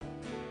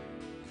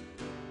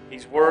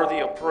He's worthy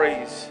of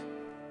praise.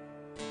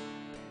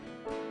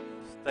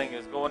 This thing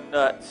is going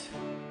nuts.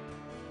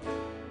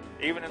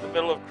 Even in the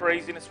middle of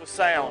craziness with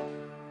sound,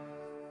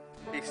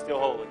 He's still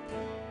holy.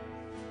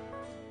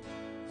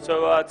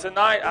 So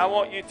tonight I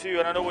want you to,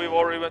 and I know we've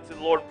already went to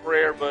the Lord in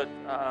prayer, but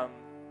I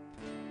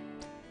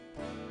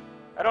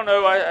don't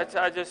know,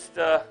 I just,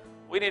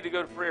 we need to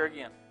go to prayer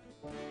again.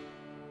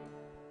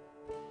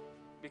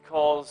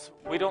 Because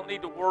we don't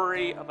need to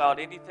worry about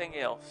anything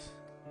else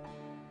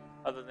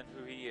other than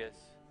who He is.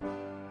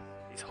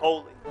 He's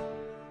holy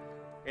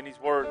and He's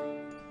worthy.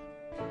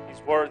 He's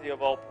worthy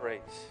of all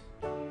praise.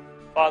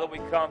 Father, we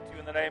come to You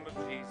in the name of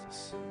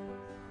Jesus.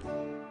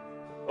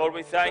 Lord,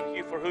 we thank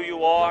You for who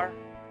You are.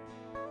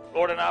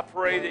 Lord, and I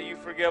pray that You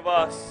forgive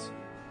us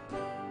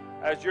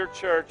as Your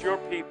church, Your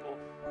people,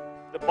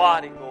 the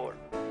body, Lord.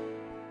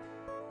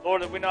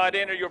 Lord, that we not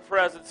enter Your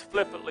presence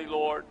flippantly,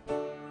 Lord,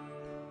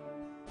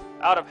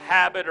 out of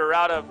habit or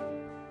out of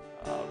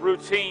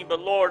routine, but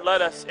Lord,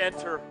 let us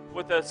enter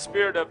with a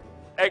spirit of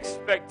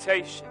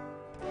expectation.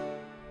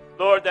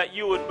 Lord, that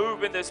You would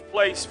move in this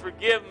place.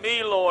 Forgive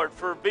me, Lord,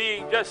 for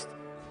being just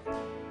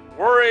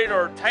worried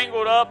or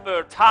tangled up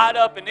or tied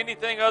up in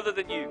anything other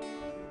than You.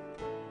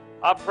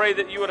 I pray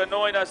that You would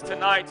anoint us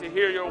tonight to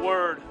hear Your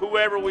word,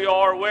 whoever we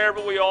are,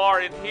 wherever we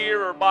are, in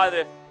here or by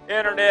the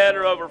internet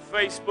or over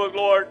Facebook,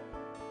 Lord.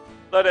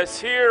 Let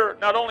us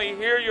not only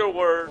hear Your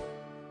word,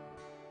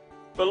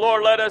 but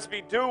Lord, let us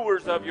be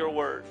doers of Your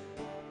word.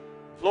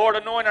 Lord,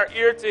 anoint our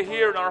ear to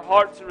hear and our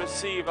heart to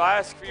receive. I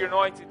ask for Your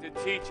anointing to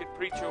teach and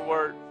preach Your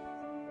word.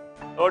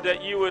 Lord,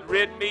 that You would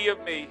rid me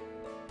of me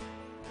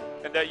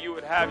and that You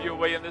would have Your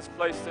way in this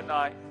place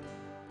tonight.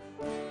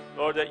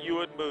 Lord, that You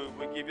would move.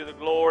 We give You the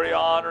glory,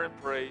 honor,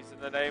 and praise in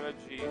the name of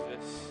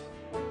Jesus.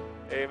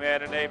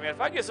 Amen and amen.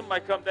 If I get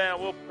somebody to come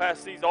down, we'll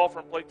pass these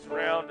offering plates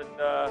around, and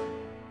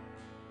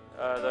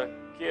the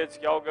kids,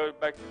 y'all go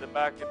back to the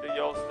back and do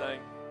y'all's thing.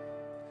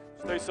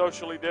 Stay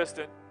socially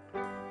distant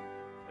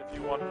if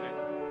you want to.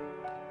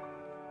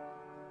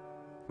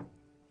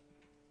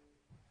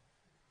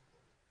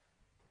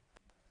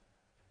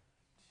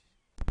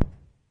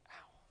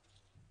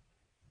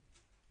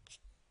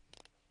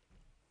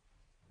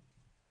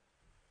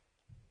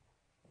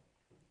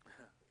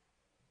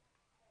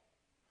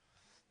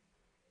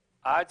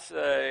 I'd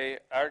say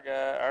our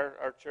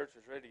church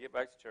is ready to get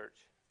back to church.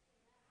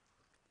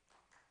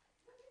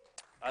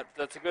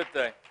 That's a good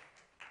thing.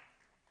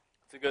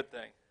 It's a good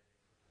thing.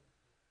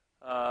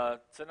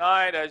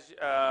 Tonight, as you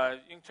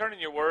can turn in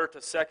your word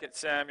to 2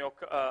 Samuel,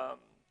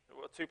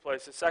 two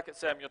places, 2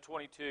 Samuel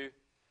 22,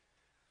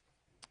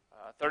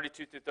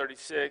 32 through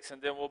 36,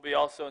 and then we'll be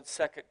also in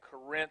 2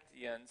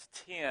 Corinthians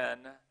 10,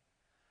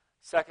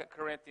 2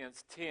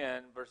 Corinthians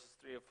 10, verses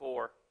 3 and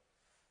 4.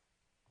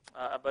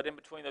 But in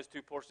between those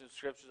two portions of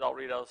Scriptures, I'll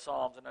read out of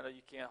Psalms, and I know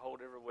you can't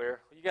hold everywhere.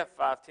 Well, you got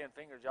 5, 10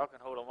 fingers. Y'all can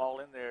hold them all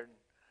in there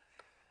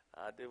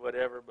and do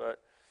whatever. But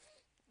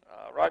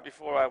right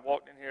before I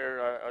walked in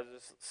here, I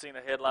just seen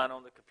a headline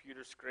on the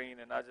computer screen,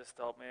 and I just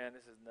thought, man,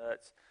 this is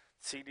nuts.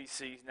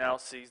 CDC now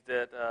sees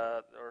that,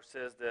 or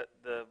says that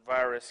the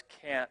virus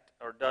can't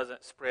or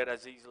doesn't spread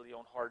as easily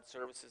on hard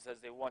surfaces as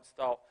they once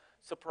thought.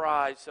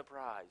 Surprise,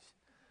 surprise.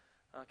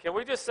 Can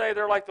we just say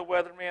they're like the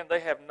weathermen? They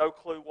have no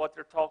clue what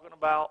they're talking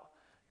about.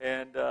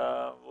 And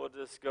we'll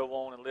just go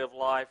on and live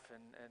life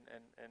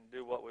and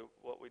do what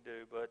we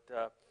do.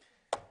 But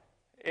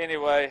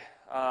anyway,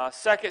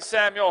 2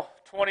 Samuel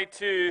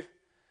 22,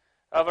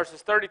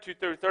 verses 32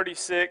 through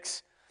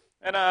 36.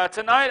 And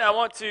tonight I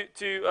want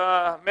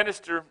to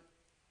minister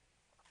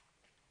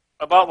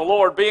about the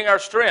Lord being our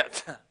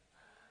strength.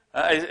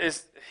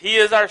 He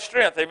is our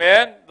strength,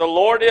 amen? The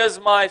Lord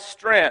is my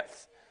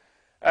strength.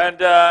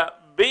 And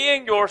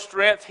being your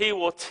strength, He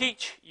will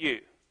teach you.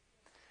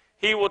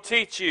 He will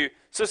teach you.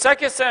 So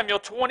 2 Samuel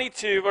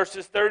 22,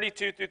 verses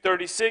 32 through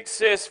 36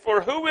 says,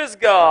 "For who is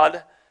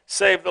God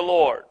save the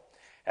Lord?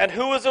 And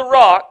who is a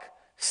rock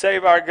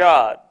save our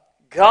God?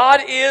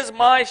 God is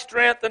my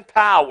strength and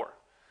power."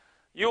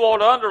 You ought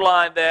to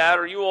underline that,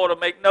 or you ought to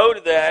make note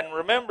of that and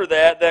remember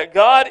that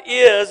God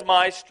is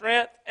my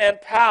strength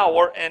and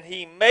power, and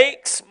He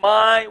makes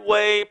my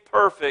way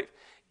perfect,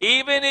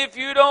 even if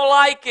you don't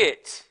like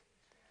it.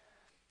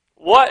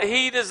 What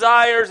He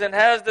desires and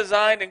has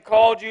designed and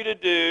called you to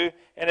do,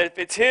 and if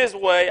it's His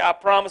way, I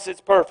promise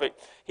it's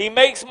perfect. He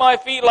makes my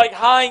feet like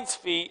hinds'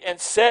 feet and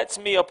sets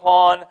me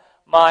upon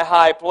my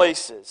high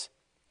places.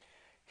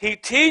 He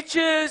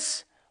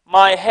teaches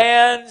my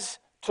hands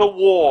to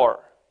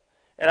war.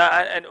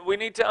 And we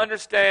need to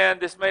understand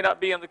this may not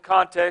be in the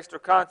context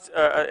or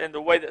in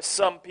the way that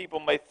some people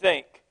may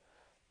think.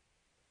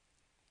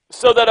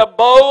 So that a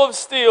bow of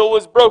steel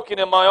was broken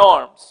in my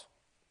arms.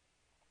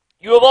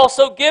 You have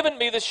also given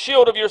me the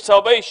shield of your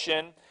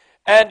salvation,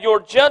 and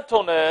your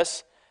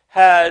gentleness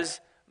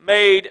has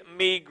made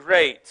me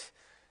great.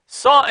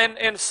 So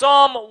in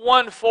Psalm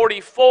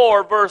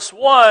 144, verse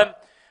 1,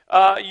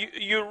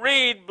 you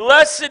read,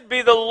 "Blessed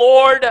be the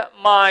Lord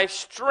my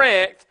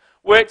strength,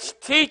 which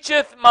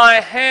teacheth my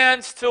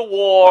hands to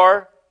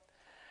war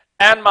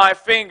and my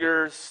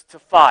fingers to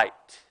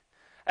fight."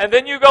 And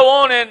then you go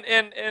on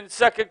in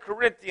 2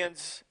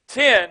 Corinthians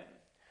 10,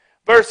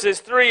 verses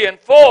 3 and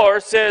 4,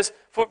 says,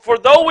 For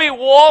though we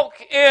walk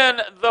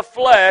in the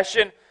flesh,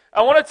 and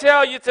I want to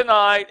tell you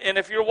tonight, and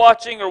if you're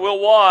watching or will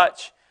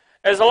watch,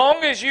 as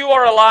long as you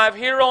are alive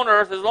here on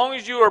earth, as long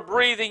as you are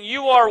breathing,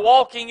 you are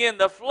walking in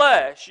the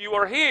flesh. You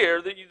are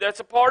here. That's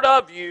a part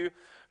of you.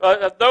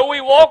 Though we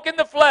walk in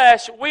the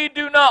flesh, we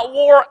do not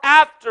war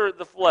after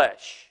the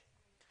flesh.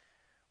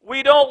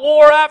 We don't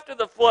war after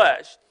the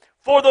flesh.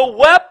 For the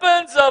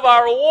weapons of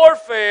our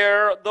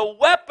warfare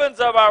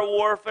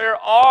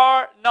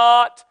are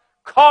not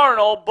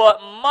carnal,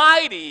 but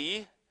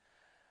mighty.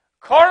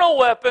 Carnal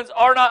weapons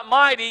are not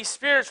mighty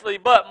spiritually,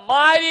 but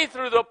mighty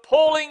through the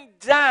pulling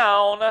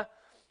down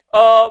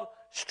of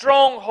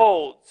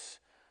strongholds.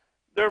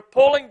 They're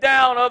pulling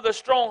down of the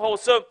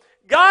strongholds. So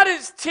God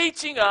is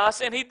teaching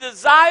us, and He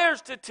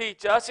desires to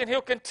teach us, and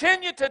He'll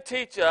continue to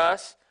teach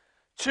us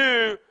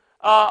to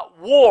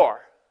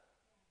war.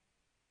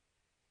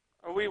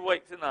 Or we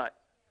wait tonight.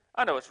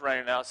 I know it's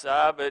raining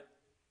outside, but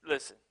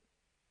listen,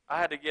 I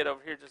had to get over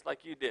here just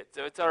like you did,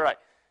 so it's all right.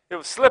 It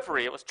was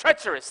slippery. It was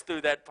treacherous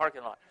through that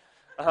parking lot.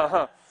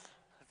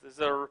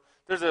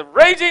 There's a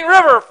raging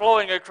river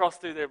flowing across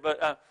through there.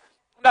 But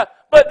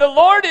the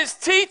Lord is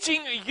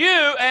teaching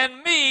you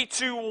and me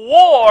to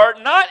war,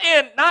 not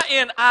in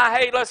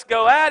hey, let's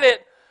go at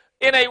it,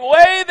 in a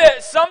way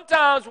that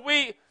sometimes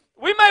we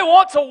may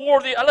want to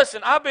war.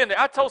 Listen, I've been there.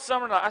 I told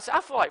Summer tonight, I said,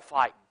 I feel like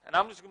fighting. And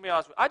I'm just going to be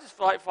honest with you. I just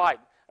feel like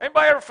fighting.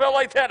 Anybody ever felt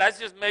like that?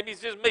 Maybe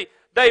it's just me.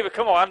 David,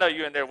 come on. I know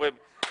you're in there with me.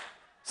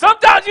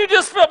 Sometimes you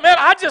just feel, man,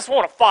 I just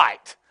want to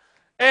fight.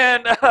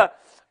 And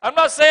I'm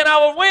not saying I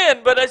will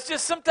win, but it's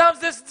just sometimes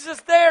this is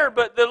just there.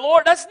 But the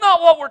Lord, that's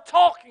not what we're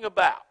talking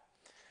about.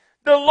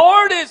 The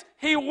Lord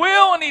He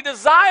will and He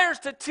desires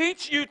to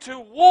teach you to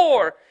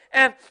war.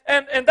 And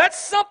that's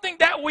something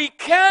that we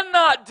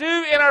cannot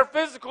do in our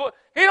physical.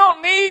 He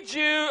don't need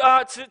you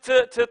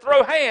to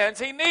throw hands.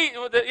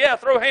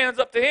 Throw hands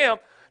up to Him.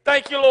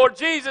 Thank you, Lord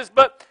Jesus.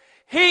 But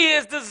He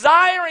is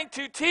desiring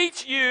to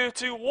teach you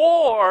to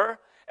war,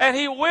 and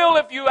He will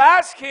if you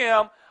ask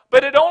Him.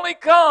 But it only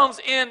comes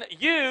in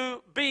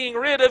you being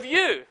rid of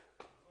you.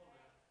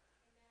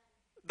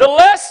 The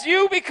less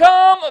you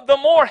become, the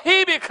more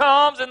He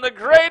becomes, and the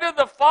greater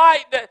the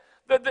fight.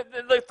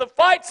 The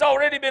fight's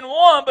already been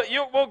won, but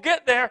we'll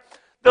get there.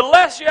 The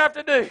less you have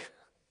to do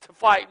to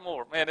fight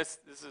more. Man, it's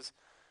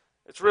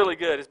really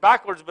good. It's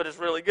backwards, but it's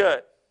really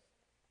good.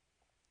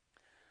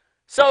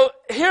 So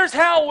here's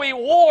how we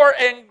war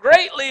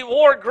greatly.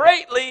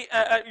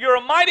 You're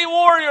a mighty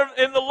warrior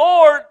in the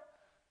Lord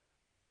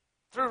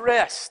through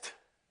rest.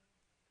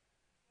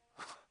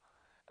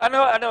 I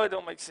know it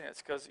don't make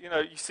sense because, you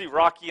see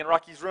Rocky, and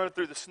Rocky's running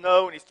through the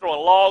snow, and he's throwing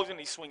logs, and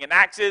he's swinging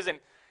axes, and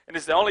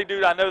it's the only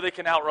dude I know that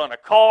can outrun a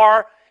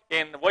car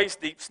in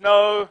waist-deep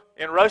snow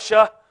in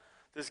Russia.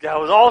 This guy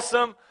was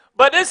awesome.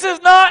 But this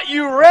is not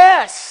you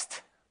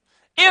rest.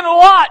 In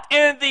what?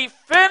 In the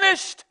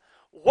finished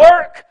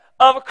work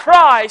of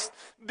Christ,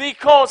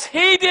 because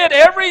He did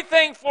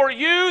everything for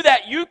you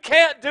that you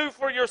can't do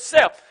for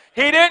yourself.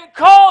 He didn't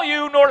call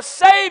you nor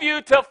save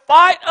you to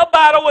fight a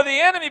battle with the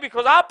enemy,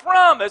 because I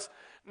promise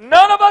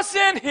none of us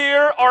in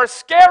here are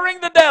scaring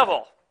the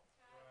devil.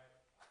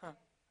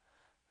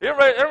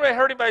 Everybody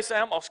heard anybody say,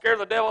 I'm going to scare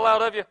the devil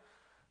out of you?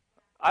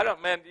 I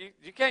don't, man,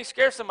 you can't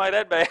scare somebody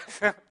that bad.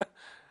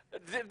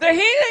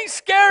 He ain't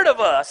scared of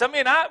us. I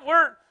mean,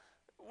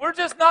 we're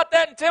just not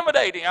that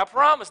intimidating, I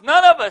promise.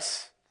 None of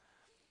us.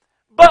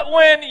 But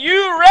when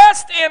you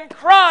rest in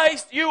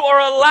Christ, you are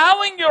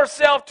allowing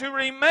yourself to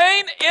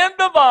remain in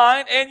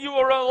divine, and you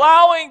are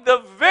allowing the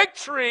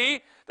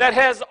victory that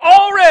has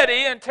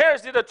already, and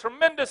Terrence did a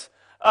tremendous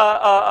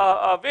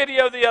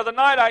video the other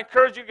night. I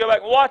encourage you to go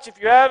back and watch if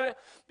you haven't,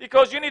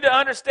 because you need to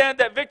understand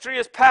that victory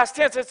is past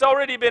tense. It's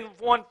already been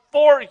won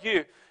for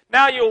you.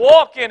 Now you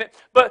walk in it.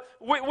 But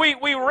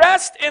we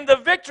rest in the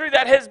victory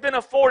that has been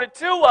afforded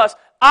to us.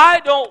 I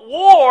don't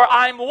war.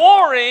 I'm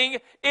warring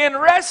in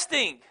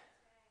resting.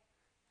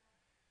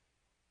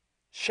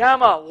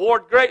 Shammah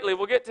warred greatly.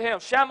 We'll get to him.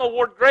 Shammah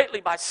warred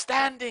greatly by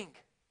standing.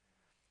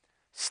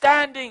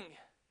 Standing.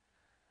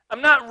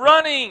 I'm not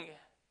running.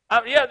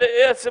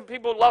 Some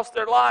people lost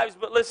their lives,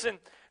 but listen,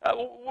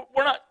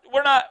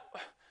 we're not.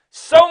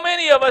 So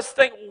many of us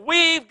think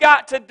we've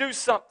got to do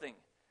something.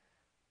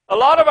 A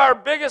lot of our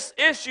biggest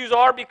issues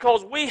are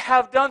because we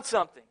have done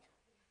something.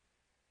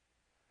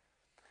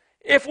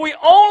 If we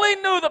only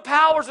knew the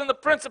powers and the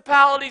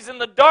principalities and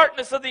the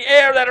darkness of the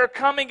air that are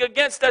coming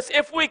against us,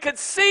 if we could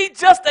see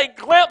just a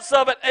glimpse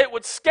of it, it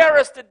would scare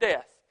us to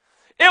death.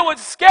 It would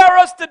scare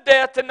us to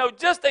death to know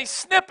just a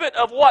snippet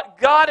of what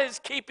God is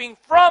keeping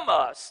from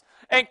us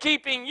and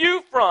keeping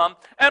you from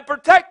and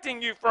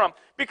protecting you from.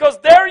 Because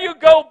there you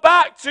go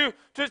back to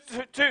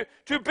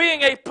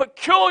being a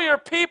peculiar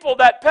people,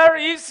 that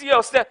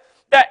parisios, that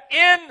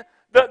in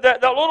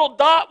the little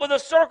dot with a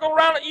circle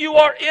around it, you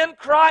are in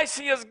Christ.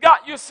 He has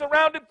got you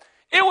surrounded.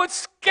 It would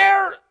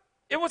scare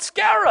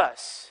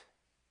us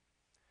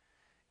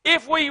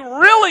if we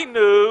really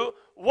knew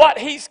what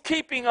He's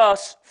keeping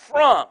us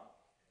from.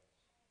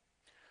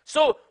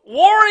 So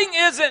warring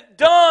isn't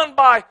done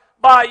by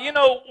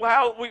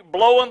how we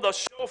blowing the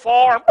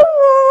shofar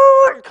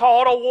and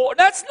call it a war.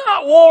 That's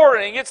not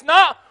warring.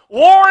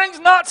 Warring's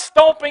not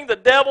stomping the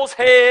devil's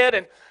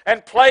head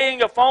and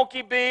playing a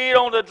funky beat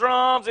on the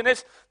drums, and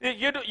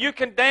you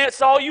can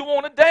dance all you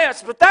want to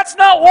dance, but that's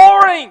not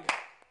warring.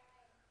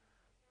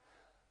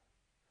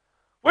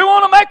 We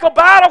want to make a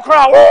battle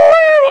cry,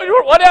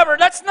 whatever.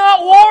 That's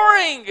not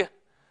warring.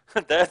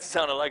 That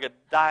sounded like a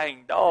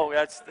dying dog.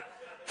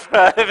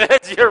 If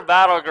that's your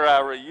battle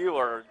cry, you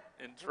are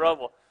in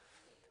trouble.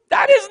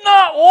 That is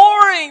not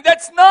warring.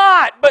 That's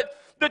not. But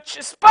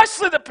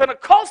especially the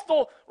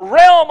Pentecostal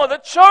realm of the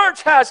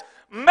church has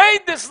made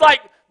this like,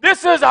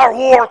 this is our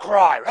war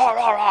cry. Rah,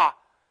 rah, rah.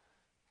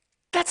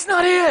 That's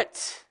not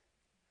it.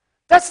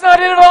 That's not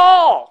it at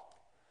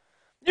all.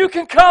 You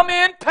can come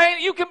in,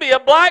 paint, you can be a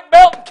black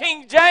belt in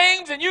King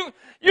James, and you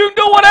can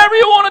do whatever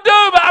you want to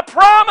do, but I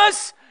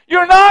promise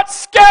you're not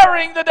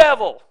scaring the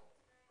devil.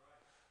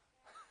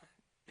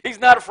 He's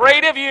not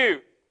afraid of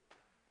you.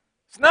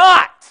 It's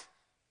not.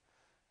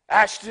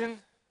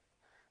 Ashton,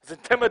 as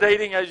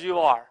intimidating as you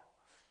are,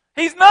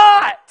 he's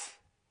not.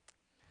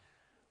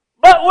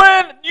 But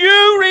when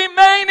you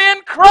remain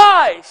in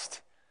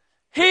Christ,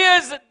 he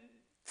is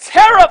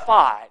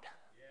terrified.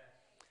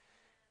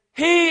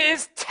 He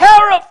is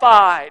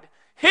terrified.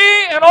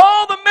 He and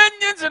all the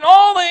minions and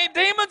all the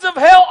demons of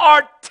hell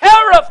are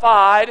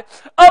terrified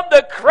of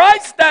the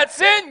Christ that's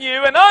in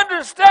you, and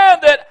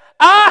understand that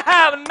I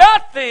have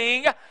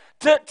nothing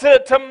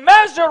to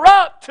measure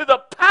up to the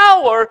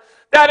power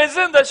that is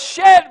in the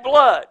shed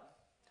blood.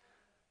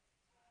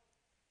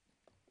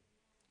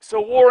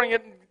 So warring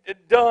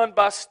it done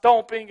by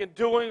stomping and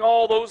doing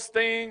all those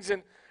things,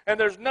 and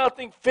there's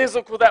nothing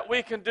physical that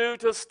we can do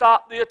to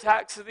stop the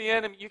attacks of the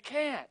enemy. You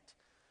can't.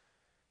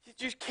 You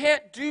just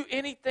can't do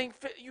anything.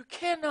 You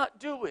cannot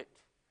do it.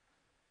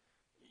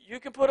 You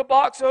can put a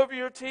box over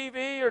your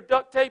TV or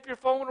duct tape your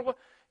phone or what.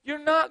 You're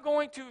not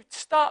going to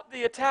stop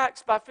the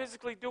attacks by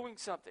physically doing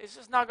something. It's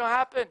just not going to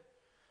happen.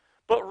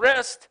 But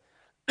rest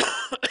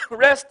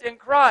in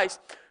Christ.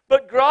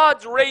 But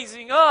God's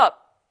raising up.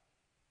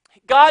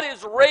 God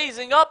is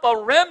raising up a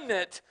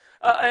remnant.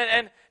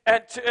 And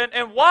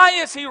why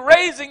is He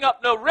raising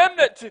up the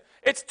remnant?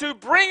 It's to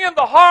bring in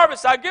the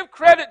harvest. I give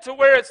credit to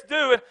where it's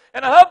due.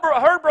 And I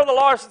heard Brother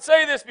Larson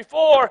say this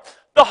before.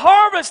 The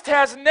harvest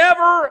has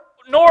never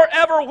nor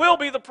ever will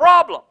be the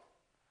problem.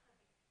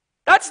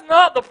 That's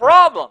not the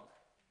problem.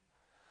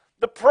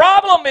 The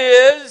problem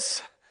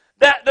is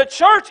that the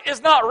church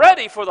is not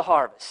ready for the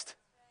harvest.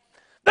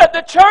 That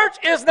the church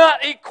is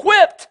not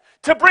equipped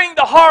to bring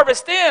the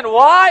harvest in.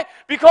 Why?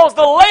 Because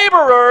the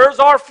laborers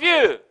are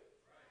few.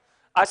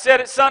 I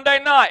said it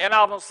Sunday night, and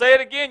I'm going to say it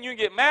again. You can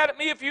get mad at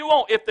me if you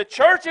want. If the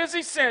church is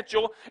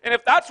essential, and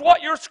if that's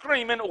what you're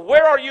screaming,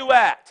 where are you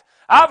at?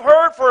 I've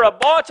heard for a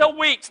bunch of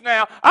weeks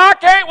now, I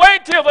can't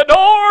wait till the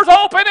doors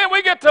open and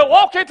we get to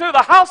walk into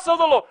the house of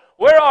the Lord.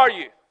 Where are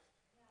you?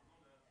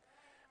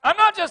 I'm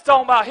not just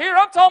talking about here.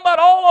 I'm talking about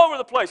all over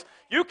the place.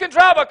 You can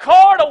drive a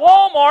car to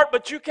Walmart,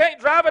 but you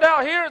can't drive it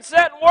out here and sit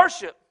and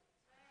worship.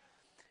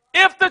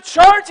 If the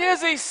church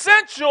is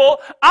essential,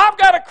 I've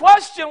got a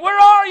question. Where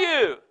are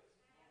you?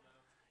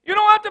 You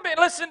don't have to be,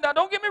 listen, now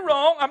don't get me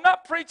wrong. I'm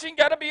not preaching,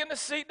 got to be in the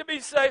seat to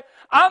be saved.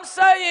 I'm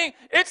saying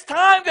it's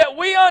time that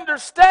we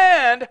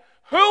understand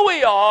who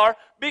we are,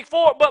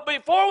 but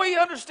before we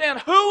understand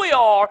who we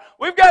are,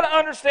 we've got to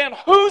understand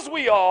whose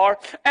we are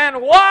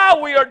and why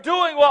we are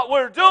doing what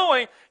we're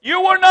doing.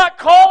 You were not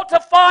called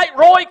to fight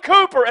Roy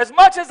Cooper, as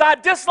much as I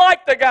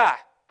dislike the guy.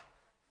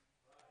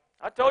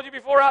 I told you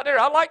before out there,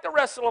 I like to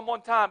wrestle him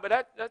one time,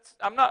 but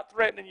I'm not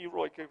threatening you,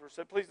 Roy Cooper,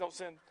 so please don't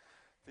send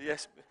the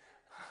yes.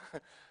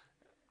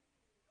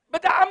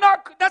 But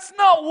that's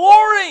not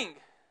warring.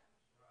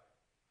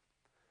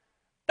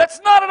 That's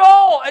not at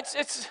all.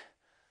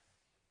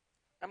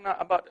 I'm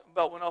about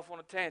went off on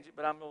a tangent,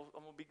 but I'm going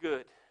to be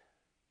good.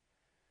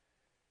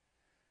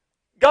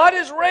 God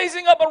is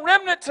raising up a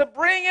remnant to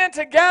bring in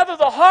to gather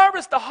the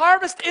harvest. The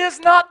harvest is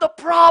not the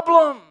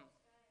problem.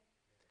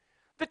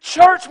 The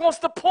church wants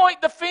to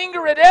point the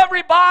finger at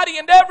everybody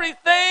and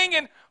everything,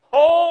 and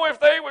if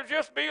they would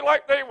just be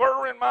like they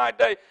were in my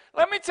day.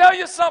 Let me tell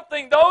you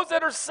something. Those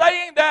that are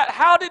saying that,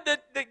 how did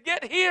it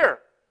get here?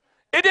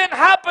 It didn't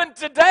happen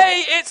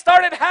today. It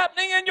started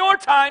happening in your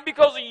time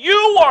because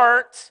you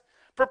weren't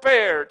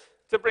prepared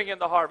to bring in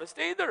the harvest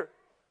either.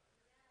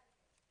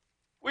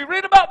 We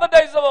read about the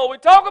days of old. We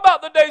talk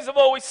about the days of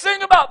old. We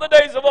sing about the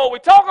days of old. We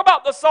talk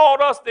about the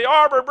sawdust, the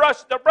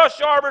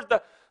brush arbors,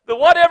 the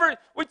whatever.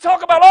 We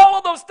talk about all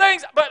of those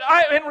things. But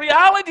in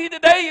reality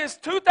today is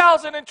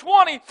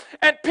 2020,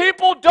 and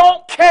people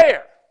don't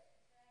care.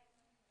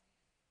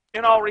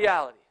 In all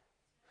reality.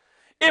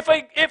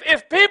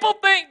 If people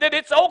think that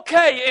it's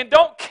okay and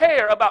don't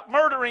care about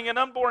murdering an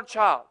unborn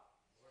child,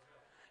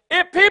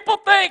 if people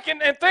think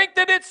and think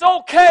that it's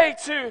okay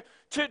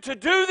to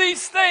do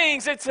these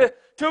things and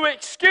to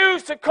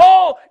excuse, to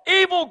call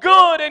evil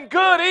good and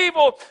good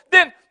evil,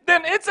 then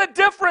then it's a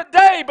different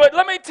day. But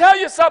let me tell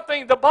you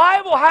something. The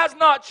Bible has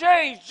not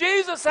changed.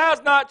 Jesus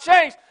has not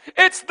changed.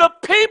 It's the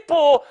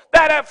people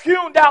that have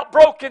hewn out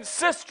broken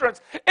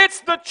cisterns. It's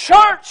the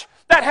church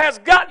that has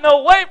gotten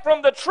away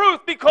from the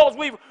truth because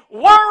we've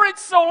worried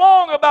so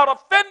long about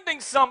offending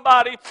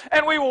somebody,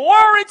 and we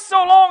worried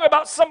so long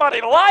about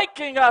somebody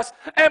liking us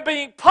and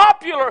being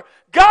popular.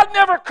 God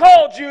never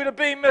called you to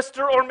be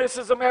Mr. or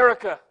Mrs.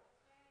 America.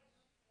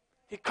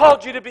 He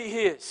called you to be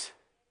His.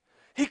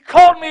 He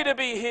called me to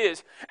be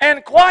His.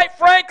 And quite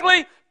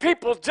frankly,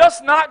 people's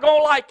just not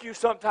going to like you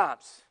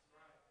sometimes.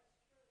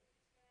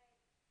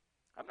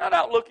 I'm not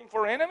out looking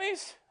for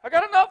enemies. I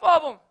got enough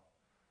of them.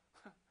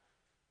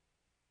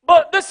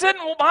 But this isn't,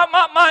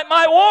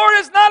 my war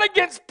is not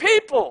against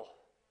people.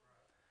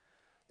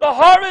 The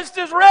harvest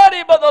is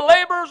ready, but the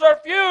laborers are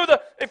few.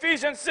 The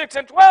Ephesians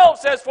 6:12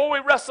 says, for we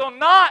wrestle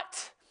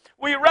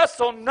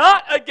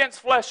not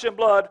against flesh and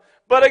blood,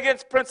 but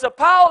against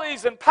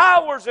principalities and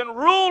powers and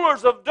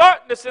rulers of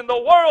darkness in the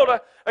world,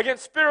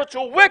 against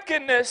spiritual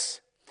wickedness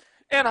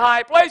in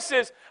high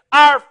places.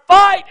 Our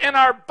fight and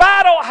our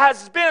battle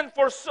has been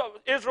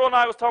Israel and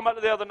I was talking about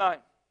it the other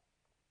night,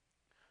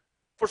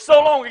 for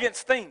so long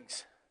against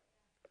things.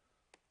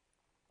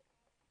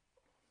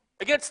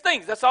 Against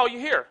things, that's all you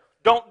hear.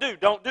 Don't do,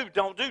 don't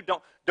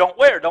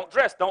wear, don't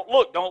dress, don't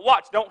look, don't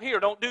watch, don't hear,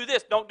 don't do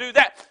this, don't do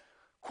that.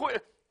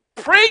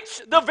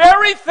 Preach the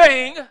very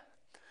thing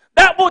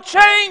that will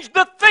change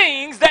the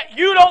things that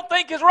you don't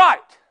think is right.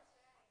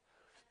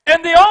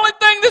 And the only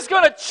thing that's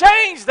going to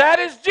change that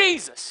is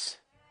Jesus.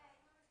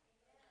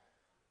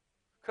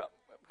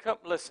 Come,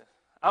 listen,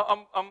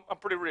 I'm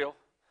pretty real.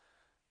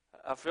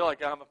 I feel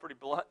like I'm pretty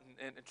blunt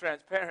and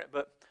transparent,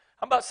 but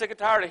I'm about sick and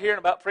tired of hearing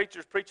about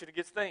preachers preaching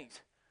against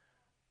things.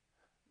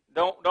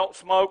 Don't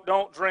smoke,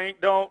 don't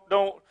drink, don't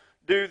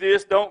do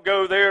this, don't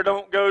go there,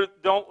 don't.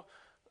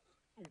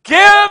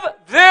 Give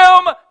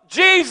them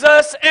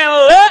Jesus and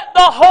let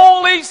the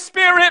Holy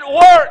Spirit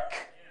work.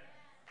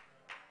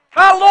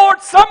 Now, Lord,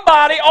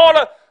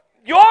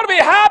 you ought to be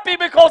happy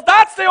because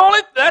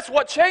that's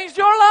what changed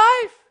your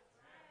life.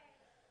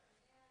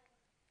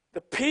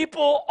 The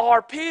people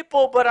are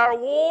people, but our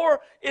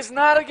war is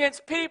not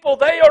against people.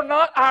 They are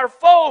not our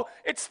foe.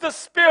 It's the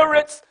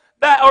spirits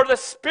the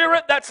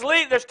spirit that's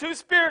leading. There's two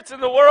spirits in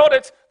the world.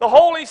 It's the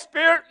Holy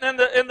Spirit and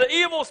the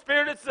evil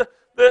spirit. It's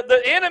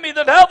the enemy,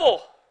 the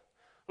devil,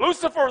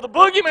 Lucifer, the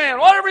boogeyman,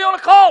 whatever you want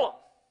to call him.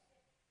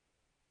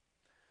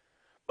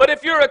 But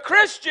if you're a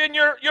Christian,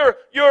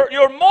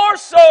 you're more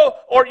so,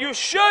 or you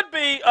should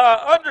be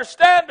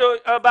understand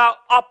about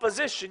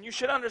opposition. You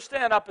should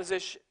understand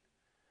opposition.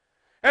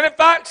 And in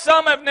fact,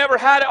 some have never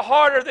had it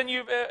harder than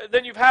you've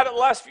had it the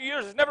last few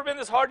years. It's never been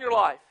this hard in your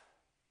life.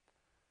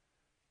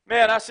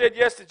 Man, I said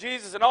yes to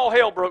Jesus and all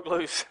hell broke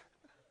loose.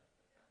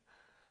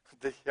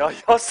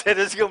 Y'all said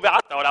it's going to be, I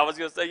thought I was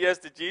going to say yes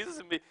to Jesus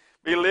and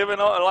be living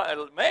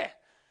on, man.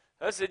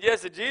 I said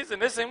yes to Jesus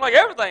and it seemed like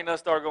everything done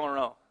started going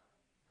wrong.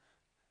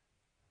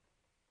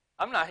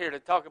 I'm not here to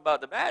talk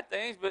about the bad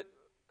things, but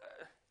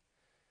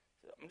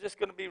I'm just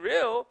going to be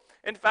real.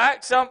 In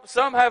fact,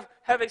 some have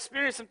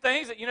experienced some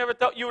things that you never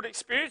thought you would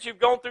experience. You've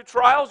gone through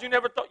trials you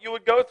never thought you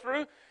would go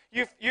through.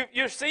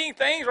 You're seeing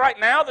things right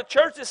now. The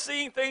church is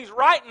seeing things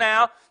right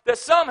now that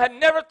some had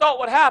never thought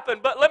would happen.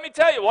 But let me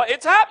tell you what,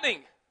 it's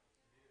happening.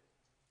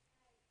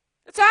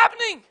 It's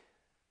happening.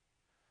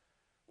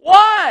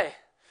 Why?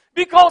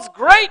 Because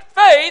great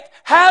faith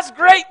has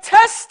great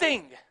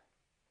testing.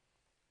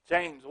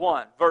 James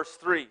 1 verse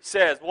 3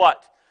 says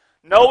what?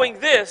 Knowing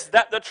this,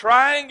 that the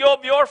trying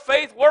of your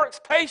faith works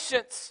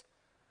patience.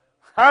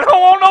 I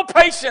don't want no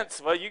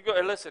patience. Well, you go,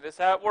 listen, this is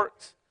how it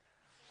works.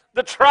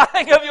 The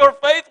trying of your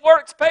faith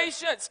works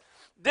patience.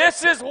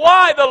 This is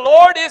why the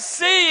Lord is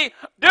seeing,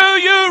 do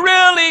you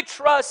really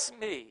trust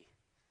me?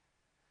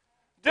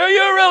 Do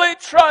you really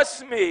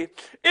trust me?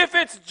 If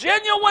it's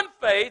genuine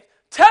faith,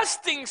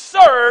 testing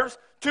serves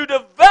to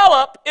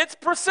develop its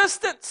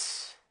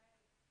persistence.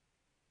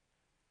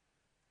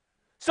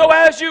 So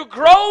as you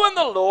grow in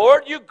the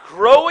Lord, you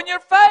grow in your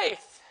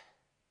faith.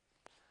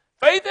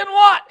 Faith in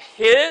what?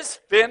 His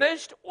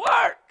finished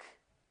work.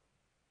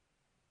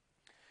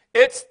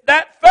 It's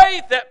that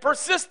faith, that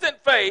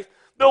persistent faith.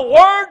 The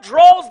Word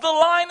draws the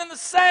line in the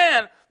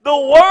sand. The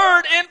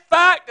Word, in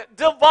fact,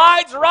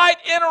 divides right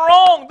and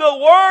wrong. The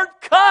Word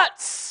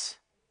cuts.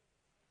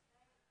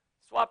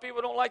 That's why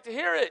people don't like to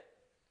hear it.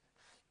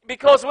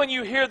 Because when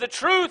you hear the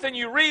truth and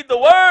you read the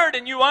Word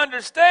and you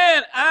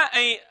understand,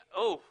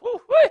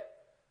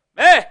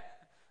 man,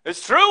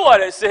 it's true what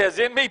it says.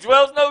 In me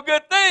dwells no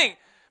good thing.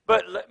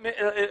 But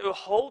it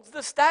holds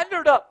the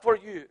standard up for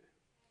you.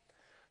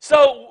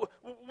 So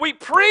we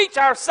preach,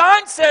 our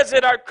sign says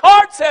it, our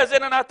card says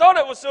it, and I thought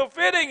it was so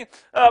fitting.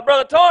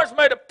 Brother Torrance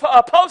made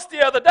a post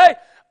the other day.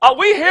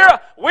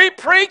 We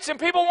preach, and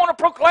people want to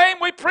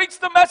proclaim. We preach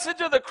the message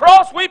of the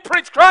cross. We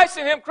preach Christ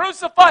and Him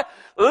crucified.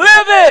 Live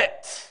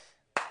it.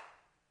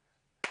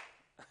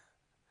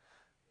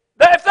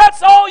 If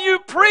that's all you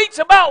preach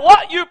about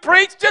what you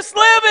preach, just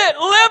live it.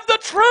 Live the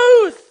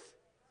truth.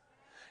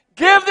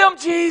 Give them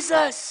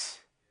Jesus.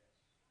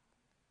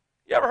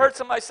 You ever heard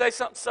somebody say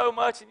something so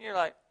much and you're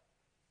like,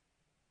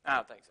 I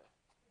don't think so.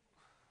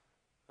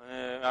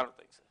 I don't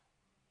think so.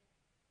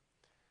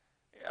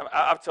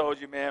 I've told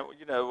you, man,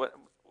 you know,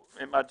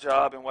 in my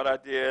job and what I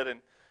did,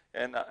 and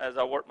as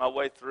I worked my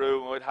way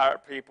through, and we'd hire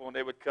people, and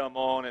they would come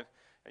on, and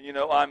you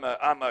know, I'm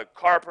a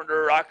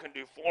carpenter. I can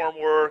do form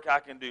work. I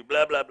can do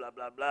blah, blah, blah,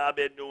 blah, blah. I've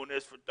been doing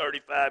this for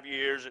 35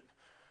 years. And,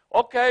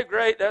 okay,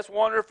 great, that's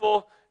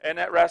wonderful. And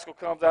that rascal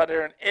comes out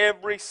there, and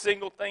every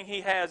single thing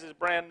he has is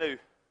brand new.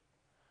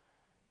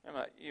 I'm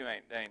like,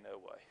 there ain't no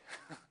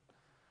way.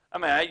 I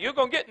mean, you're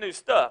going to get new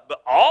stuff,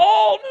 but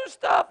all new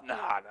stuff? No.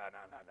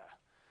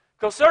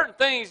 Because certain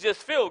things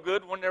just feel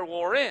good when they're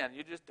wore in.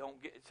 You just don't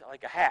get, it's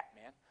like a hat,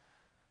 man.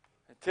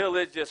 Until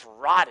it's just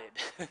rotted,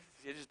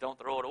 you just don't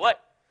throw it away.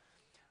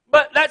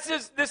 But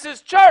this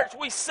is church.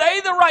 We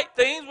say the right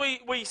things,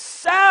 we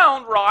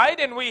sound right,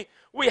 and we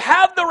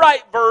have the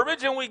right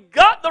verbiage, and we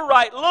got the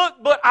right look,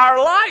 but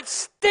our life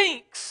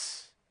stinks.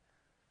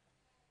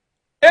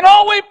 And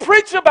all we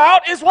preach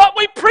about is what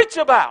we preach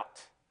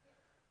about.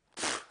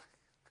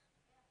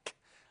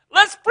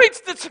 Let's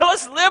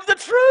live the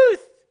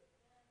truth.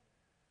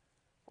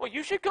 Well,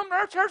 you should come to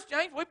our church,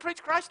 James. We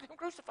preach Christ and Him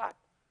crucified.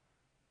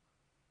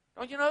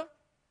 Don't you know?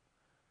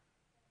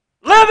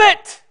 Live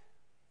it.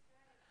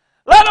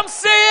 Let them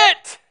see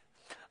it.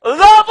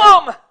 Love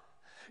them.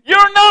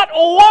 You're not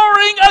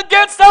warring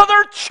against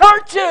other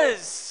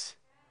churches.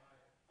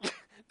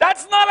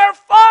 That's not our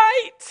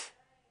fight.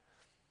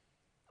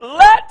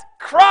 Let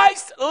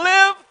Christ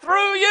live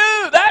through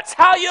you. That's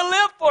how you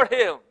live for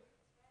Him.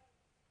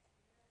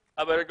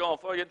 I better go on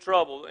before I get in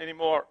trouble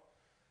anymore.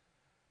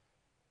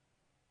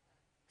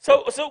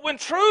 So when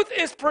truth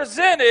is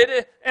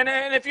presented, and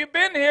if you've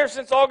been here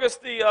since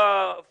August the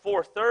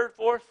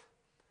 4th,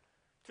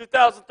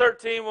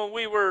 2013, when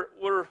we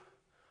were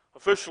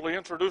officially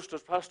introduced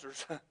as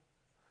pastors,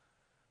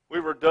 we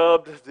were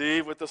dubbed the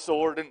Eve with the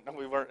sword, and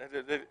we weren't.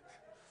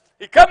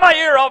 He cut my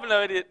ear off,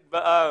 no, he didn't.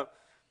 But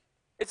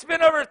it's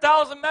been over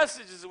 1,000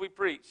 messages that we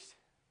preached.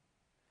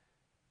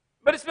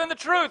 But it's been the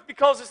truth,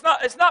 because it's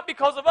not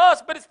because of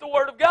us, but it's the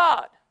Word of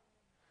God.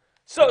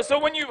 So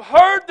when you've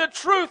heard the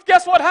truth,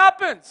 guess what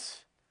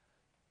happens?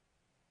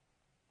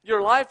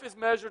 Your life is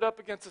measured up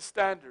against a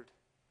standard.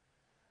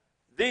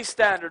 The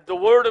standard, the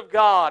Word of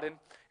God.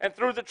 And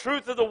through the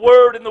truth of the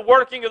Word and the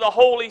working of the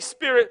Holy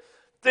Spirit,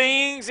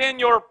 things in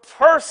your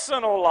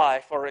personal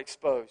life are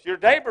exposed. Your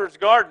neighbor's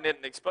garden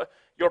isn't exposed.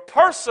 Your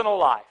personal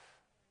life.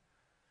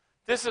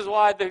 This is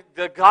why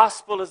the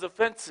gospel is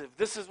offensive.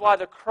 This is why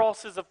the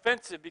cross is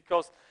offensive,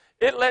 because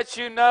it lets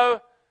you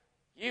know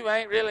you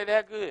ain't really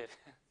that good.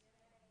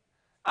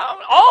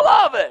 All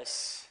of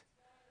us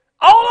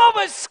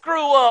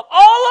screw up.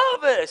 All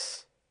of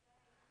us.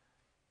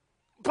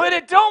 But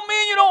it don't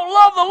mean you don't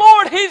love the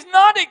Lord. He's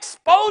not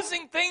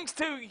exposing things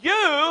to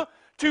you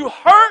to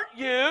hurt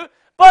you,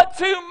 but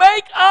to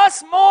make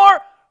us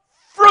more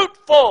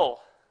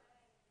fruitful.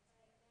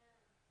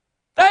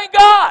 Thank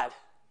God.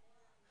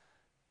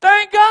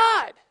 Thank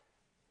God.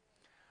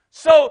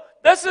 So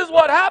this is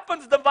what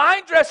happens. The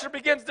vine dresser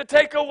begins to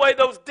take away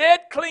those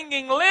dead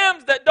clinging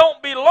limbs that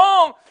don't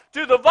belong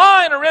to the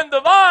vine or in the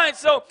vine.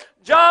 So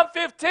John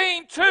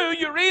 15:2,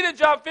 you read in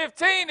John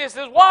 15, it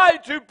says, why?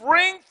 To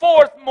bring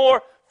forth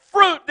more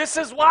fruit. This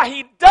is why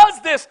He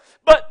does this.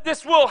 But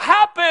this will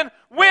happen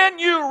when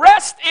you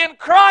rest in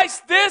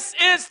Christ. This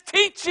is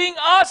teaching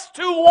us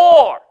to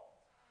war.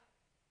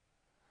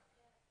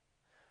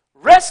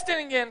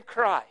 Resting in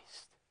Christ.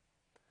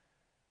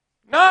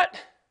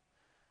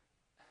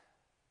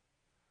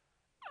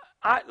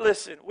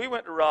 Listen, we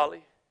went to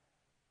Raleigh.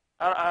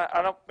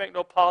 I don't make no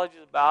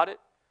apologies about it.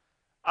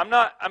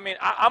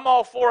 I'm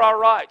all for our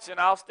rights, and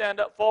I'll stand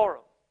up for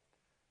them.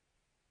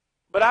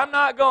 But I'm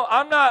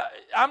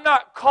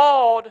not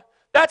called.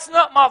 That's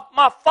not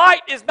my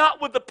fight is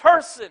not with the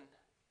person.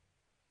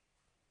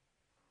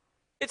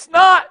 It's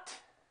not.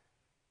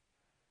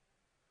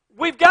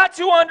 We've got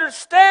to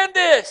understand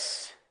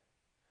this.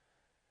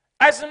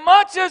 As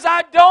much as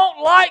I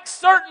don't like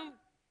certain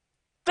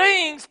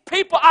things,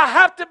 people, I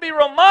have to be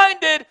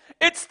reminded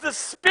it's the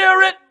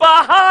Spirit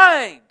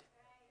behind.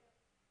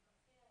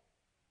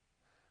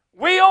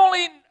 We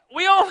only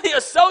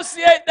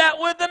associate that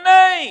with the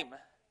name.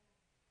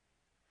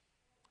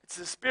 It's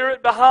the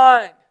Spirit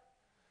behind.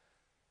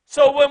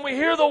 So when we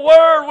hear the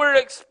Word, we're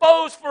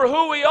exposed for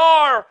who we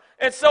are.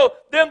 And so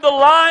then the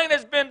line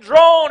has been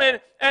drawn,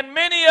 and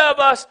many of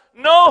us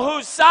know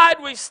whose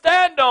side we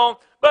stand on,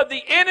 but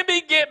the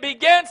enemy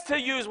begins to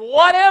use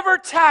whatever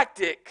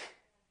tactic,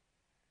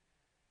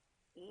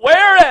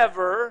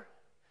 wherever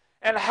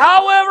and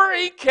however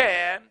he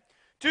can,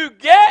 to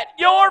get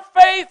your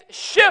faith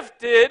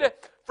shifted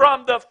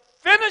from the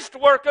finished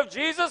work of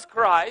Jesus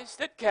Christ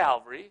at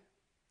Calvary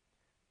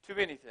to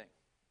anything.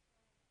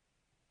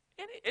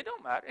 It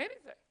don't matter,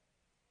 anything.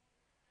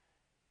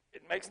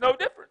 It makes no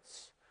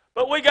difference.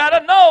 But we got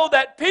to know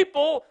that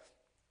people,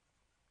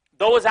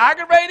 though as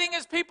aggravating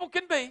as people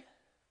can be,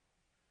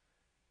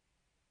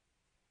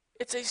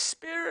 it's a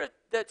spirit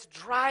that's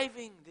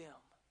driving them.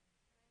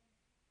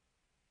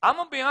 I'm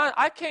going to be honest,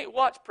 I can't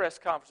watch press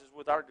conferences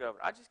with our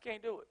governor. I just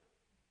can't do it.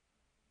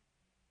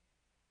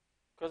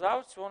 Because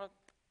I'm going to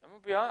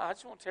be honest, I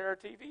just want to tear our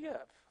TV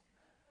up.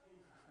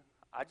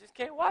 I just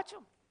can't watch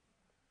them.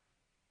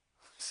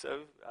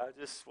 So I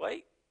just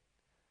wait.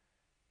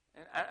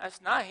 And it's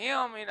not him.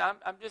 I mean, I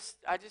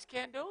just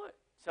can't do it.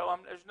 So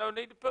there's no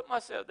need to put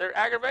myself. They're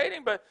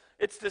aggravating, but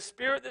it's the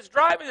Spirit that's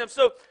driving them.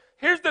 So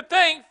here's the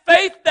thing.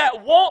 Faith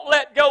that won't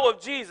let go of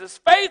Jesus,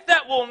 faith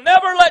that will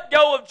never let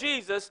go of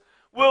Jesus,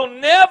 will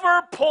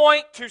never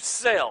point to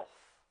self.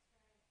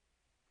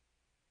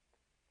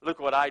 Look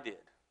what I did.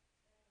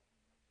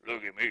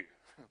 Look at me.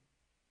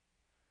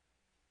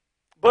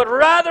 But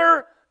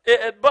rather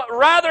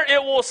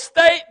it will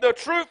state, the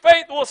true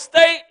faith will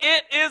state,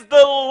 it is the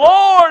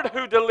Lord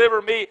who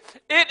delivered me.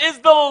 It is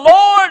the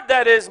Lord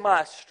that is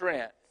my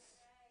strength.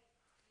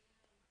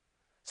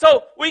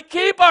 So we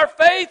keep our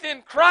faith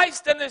in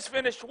Christ and His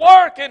finished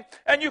work, and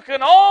you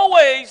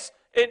always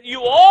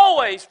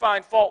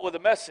find fault with the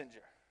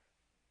messenger.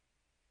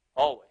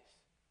 Always.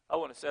 I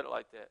wouldn't have said it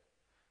like that.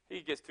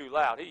 He gets too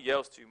loud. He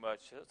yells too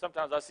much.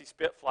 Sometimes I see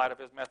spit fly out of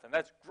his mouth, and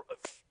that's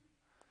gross.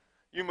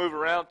 You move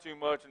around too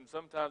much, and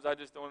sometimes I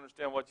just don't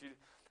understand what you do.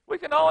 We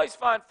can always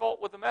find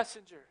fault with the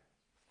messenger.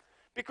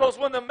 Because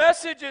when the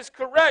message is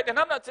correct, and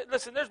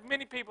listen, there's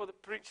many people that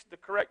preach the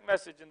correct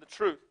message and the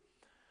truth.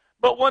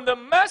 But when the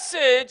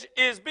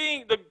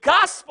the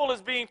gospel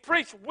is being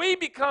preached, we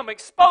become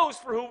exposed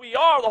for who we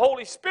are, the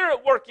Holy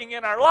Spirit working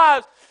in our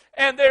lives.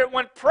 And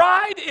when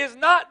pride is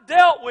not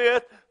dealt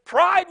with,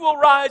 pride will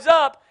rise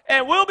up,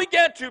 and we'll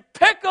begin to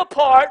pick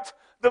apart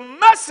the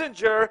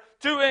messenger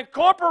to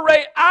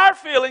incorporate our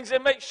feelings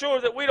and make sure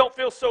that we don't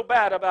feel so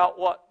bad about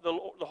what the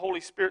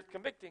Holy Spirit's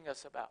convicting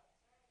us about.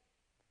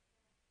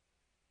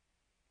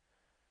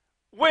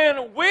 When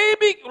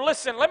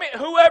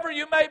whoever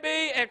you may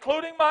be,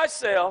 including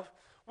myself,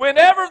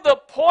 whenever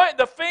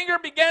the finger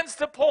begins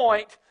to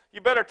point,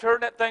 you better turn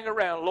that thing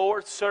around.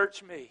 Lord,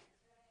 search me.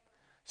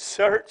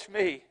 Search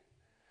me.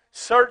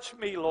 Search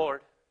me,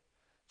 Lord.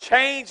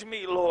 Change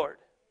me, Lord.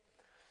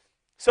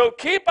 So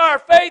keep our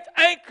faith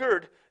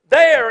anchored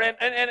there.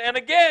 And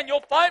again, you'll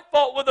find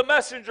fault with the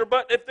messenger,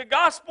 but if the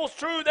gospel's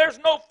true, there's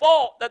no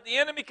fault that the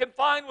enemy can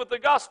find with the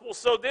gospel.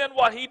 So then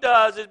what he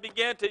does is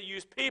begin to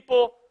use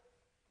people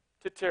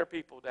to tear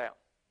people down.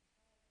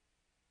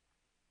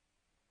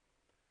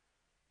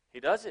 He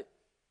does it.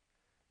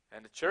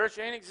 And the church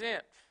ain't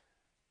exempt.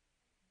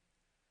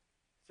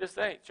 Just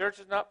ain't. Church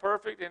is not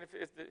perfect. And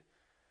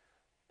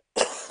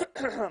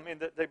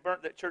they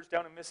burnt that church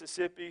down in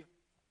Mississippi,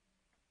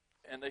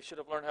 and they should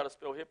have learned how to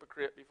spell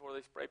hypocrite before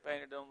they spray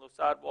painted it on the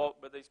sidewalk,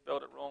 but they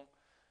spelled it wrong.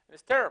 And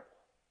it's terrible.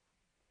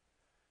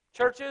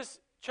 Church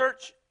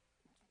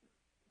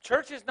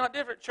is not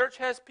different. Church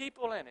has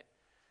people in it.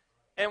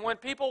 And when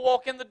people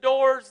walk in the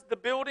doors, the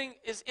building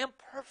is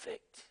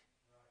imperfect.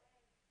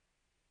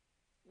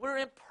 We're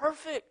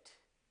imperfect.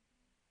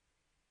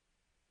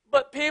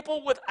 But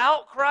people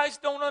without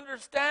Christ don't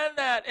understand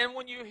that. And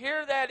when you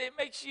hear that, it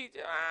makes you,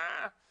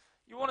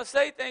 you want to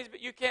say things, but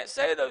you can't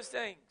say those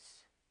things.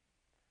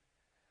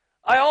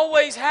 I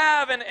always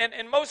have,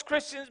 and most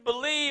Christians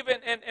believe,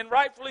 and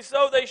rightfully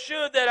so they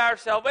should, that our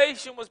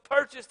salvation was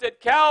purchased at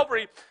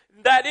Calvary.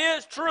 That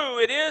is true.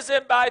 It is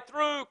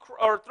through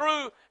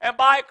and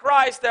by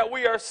Christ that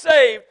we are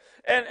saved.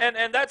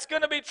 And that's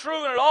going to be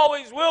true, and it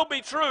always will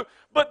be true.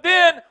 But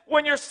then,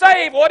 when you're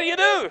saved, what do you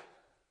do?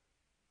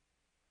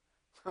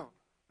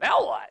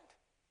 Now what?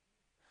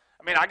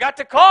 I mean, I got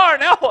the car,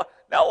 now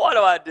what do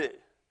I do?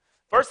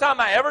 First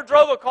time I ever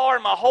drove a car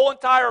in my whole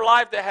entire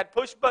life that had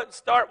push-button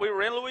start, we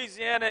were in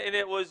Louisiana, and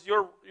it was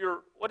your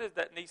what is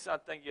that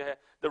Nissan thing you had?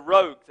 The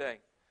Rogue thing.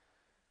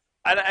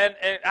 And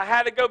I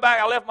had to go back.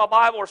 I left my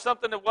Bible or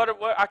something.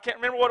 I can't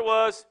remember what it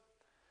was.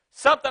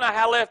 Something I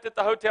had left at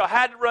the hotel. I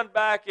had to run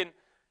back,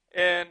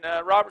 and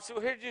Robert said,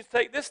 well, here, just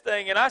take this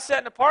thing. And I sat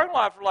in the parking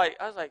lot for I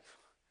was like,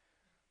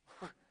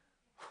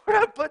 where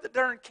did I put the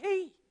darn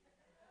key?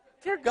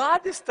 Dear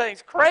God, this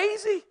thing's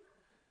crazy.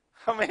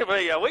 I mean,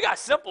 we got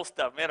simple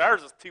stuff, man.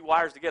 Ours is two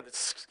wires together.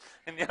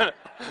 Because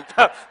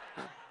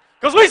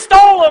we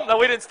stole them. No,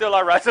 we didn't steal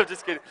our rights. I'm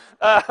just kidding.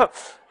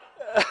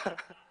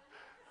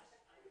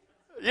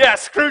 Yeah,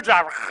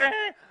 screwdriver.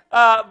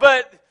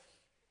 But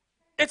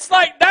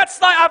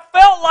I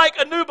felt like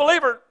a new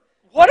believer.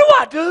 What do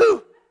I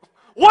do?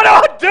 What do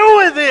I do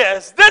with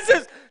this? This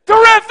is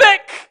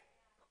terrific.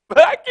 But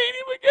I can't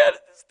even get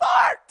it to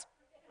start.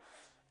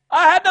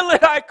 I had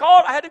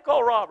to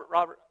call Robert.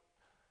 Robert,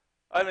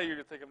 I know you're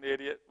going to think I'm an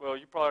idiot. Well,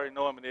 you probably already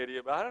know I'm an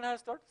idiot, but I don't know how to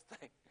start this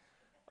thing.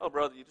 Oh,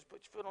 brother, you just put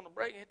your foot on the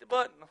brake and hit the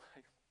button.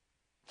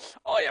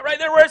 Oh, yeah, right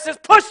there where it says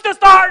push to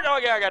start. Oh,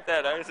 yeah, I got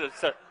that. I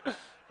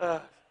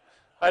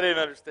didn't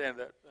understand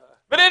that.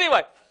 But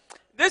anyway,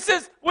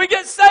 we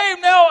get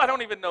saved now. I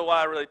don't even know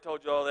why I really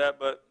told you all that,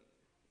 but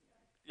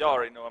y'all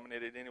already know I'm an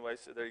idiot anyway,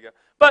 so there you go.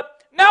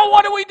 But now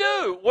what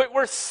do?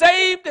 We're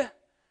saved.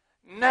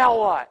 Now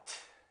what?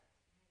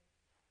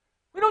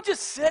 We don't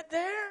just sit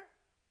there.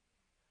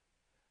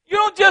 You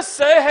don't just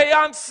say, hey,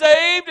 I'm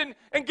saved,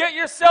 and get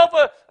yourself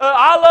a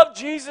I love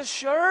Jesus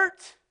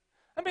shirt.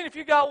 I mean, if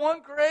you got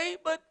one, great,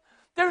 but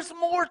there's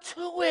more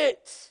to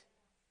it.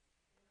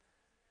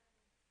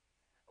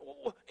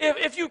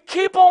 If you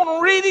keep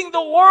on reading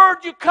the Word,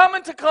 you come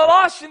into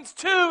Colossians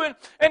 2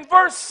 and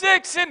verse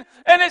 6, and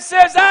it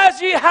says,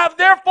 as ye have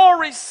therefore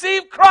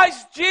received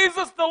Christ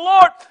Jesus the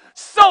Lord,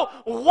 so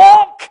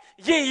walk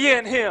ye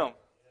in Him.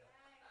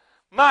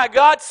 My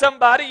God,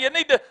 somebody, you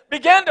need to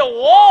begin to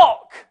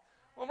walk.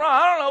 Well,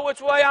 I don't know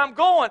which way I'm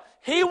going.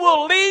 He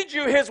will lead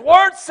you. His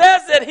Word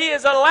says that He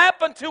is a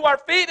lamp unto our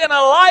feet and a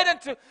light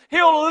unto...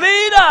 He'll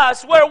lead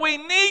us where we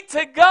need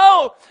to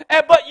go.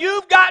 But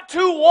you've got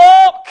to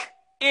walk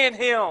in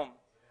Him.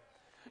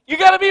 You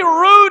got to be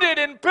rooted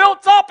and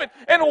built up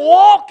and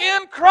walk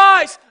in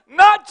Christ.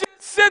 Not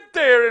just sit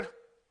there and,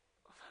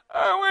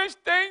 I wish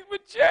things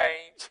would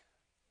change.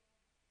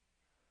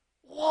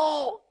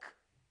 Walk.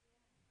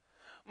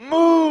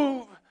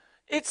 Move.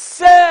 It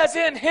says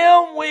in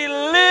Him we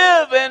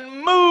live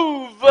and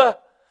move.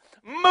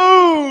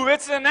 Move.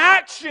 It's an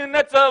action.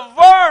 That's a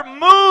verb.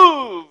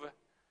 Move.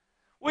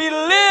 We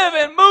live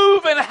and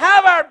move and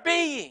have our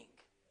being.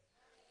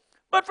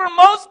 But for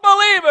most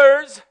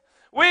believers,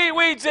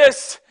 we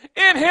just,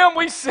 in Him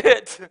we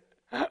sit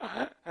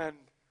and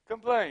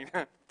complain.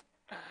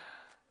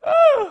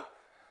 Oh.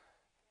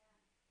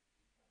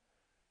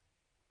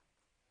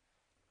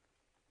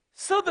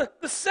 So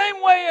the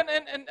same way,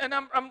 and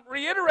I'm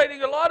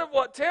reiterating a lot of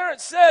what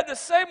Terrence said, the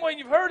same way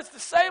you've heard, it's the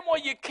same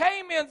way you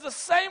came in, it's the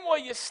same way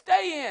you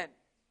stay in.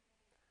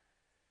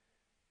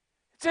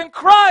 It's in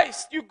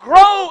Christ. You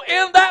grow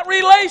in that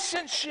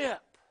relationship.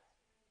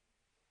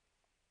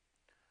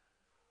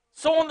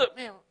 So on the,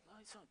 man,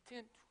 it's on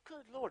 10,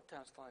 good Lord,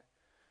 time's flying.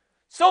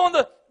 So on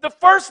the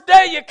first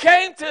day you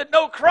came to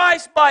know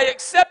Christ by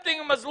accepting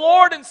Him as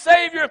Lord and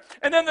Savior,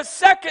 and then the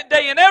second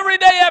day and every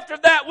day after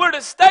that we're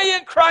to stay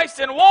in Christ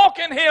and walk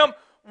in Him.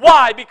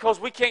 Why? Because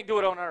we can't do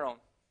it on our own.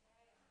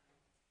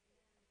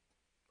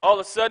 All of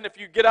a sudden, if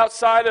you get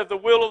outside of the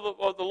will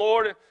of the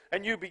Lord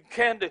and you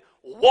begin to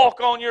walk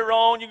on your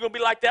own, you're going to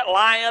be like that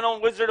lion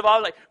on Wizard of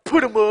Oz, like,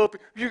 put him up,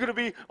 you're going to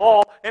be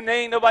all, and there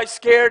ain't nobody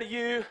scared of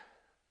you.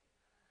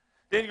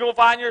 Then you're going to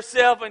find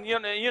yourself and you're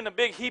in a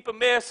big heap of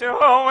mess. And,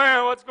 oh,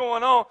 man, what's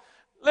going on?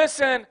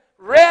 Listen,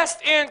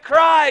 rest in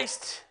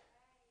Christ.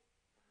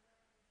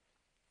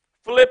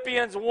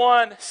 Philippians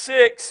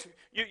 1:6.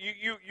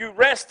 You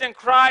rest in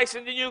Christ,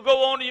 and then you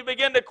go on and you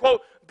begin to quote,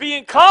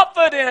 being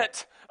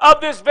confident of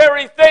this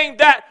very thing,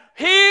 that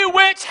He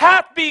which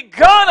hath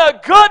begun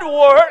a good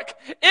work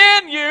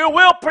in you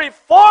will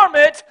perform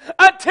it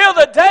until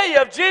the day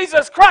of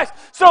Jesus Christ.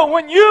 So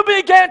when you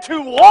began to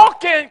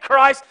walk in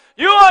Christ,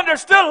 you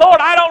understood, Lord,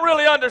 I don't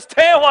really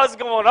understand what's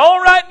going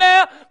on right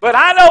now, but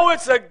I know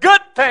it's a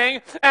good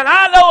thing, and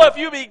I know if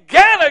you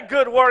began a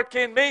good work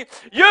in me,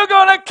 you're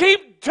going to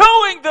keep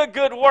doing the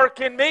good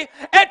work in me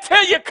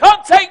until you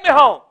come take me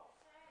home.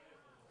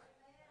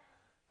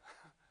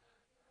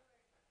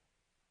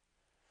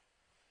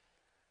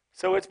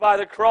 So it's by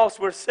the cross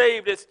we're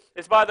saved.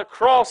 It's by the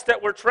cross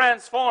that we're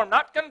transformed,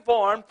 not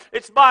conformed.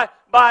 It's by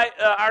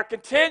our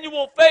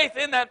continual faith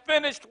in that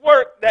finished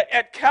work that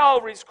at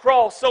Calvary's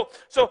cross.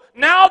 So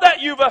now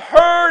that you've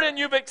heard and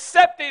you've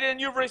accepted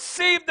and you've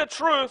received the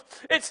truth,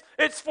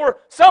 it's for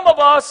some of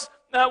us,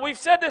 we've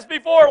said this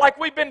before, like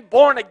we've been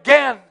born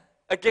again.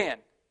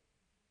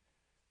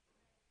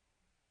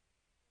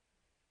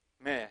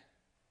 Man.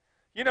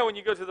 You know when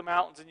you go to the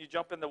mountains and you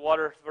jump in the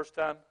water the first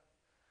time?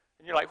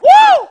 And you're like,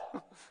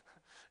 whoa!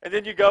 And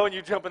then you go and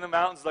you jump in the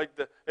mountains like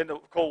in the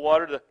cold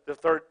water the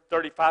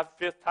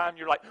 35th time.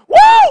 You're like,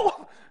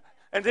 whoa!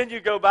 And then you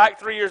go back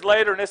 3 years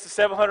later and it's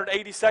the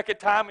 782nd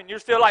time and you're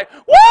still like,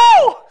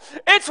 whoa!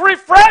 It's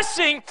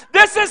refreshing.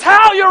 This is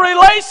how your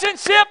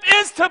relationship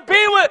is to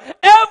be with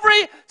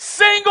every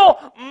single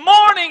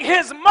morning.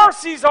 His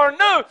mercies are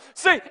new.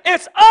 See,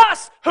 it's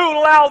us who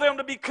allow them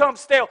to become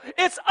stale.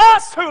 It's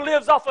us who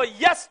lives off of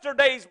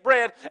yesterday's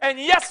bread and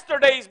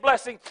yesterday's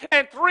blessing.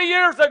 And 3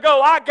 years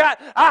ago, I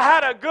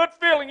had a good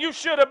feeling. You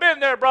should have been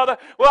there, brother.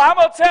 Well, I'm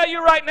going to tell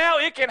you right now,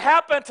 it can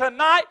happen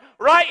tonight,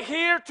 right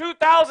here,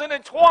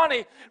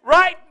 2020.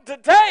 Right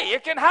today,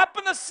 it can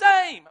happen the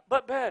same,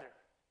 but better.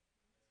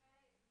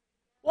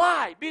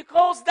 Why?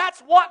 Because that's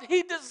what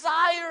He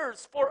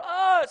desires for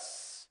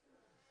us.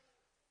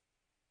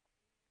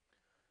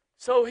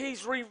 So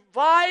He's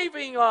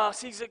reviving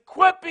us. He's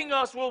equipping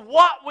us with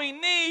what we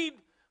need.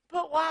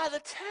 But why the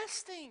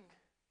testing?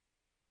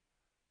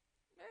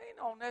 It ain't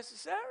all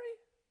necessary.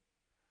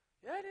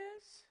 Yeah, it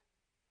is.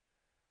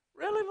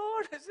 Really,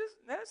 Lord? Is this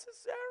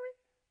necessary?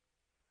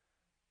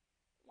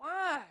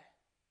 Why?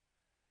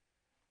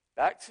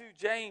 Back to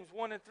James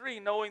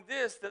 1:3, knowing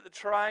this, that the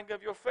trying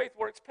of your faith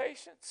works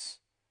patience.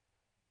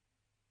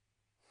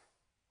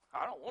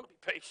 I don't want to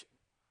be patient.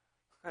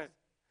 You're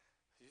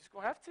just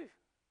going to have to.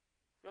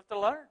 You have to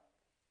learn.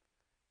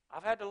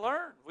 I've had to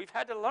learn. We've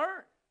had to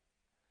learn.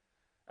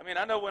 I mean,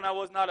 I know when I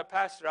was not a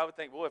pastor, I would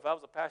think, boy, if I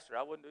was a pastor,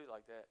 I wouldn't do it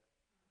like that.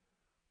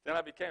 Then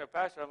I became a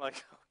pastor, I'm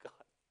like, oh, God.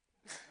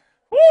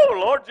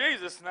 Woo, Lord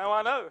Jesus, now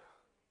I know.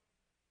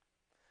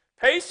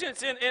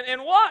 Patience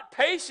in what?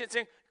 Patience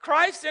in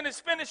Christ and His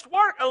finished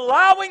work,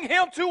 allowing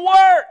Him to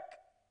work.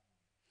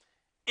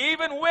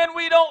 Even when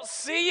we don't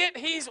see it,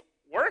 He's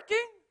working.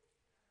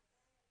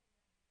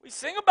 We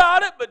sing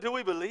about it, but do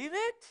we believe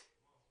it?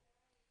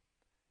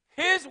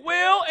 His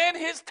will and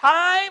His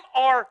time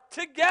are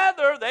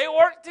together. They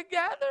work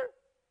together.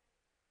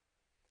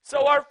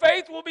 So our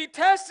faith will be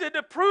tested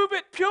to prove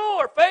it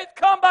pure. Faith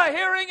come by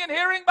hearing, and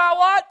hearing by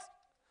what?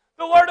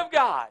 The Word of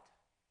God.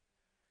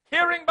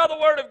 Hearing by the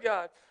Word of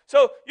God.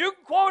 So you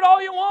can quote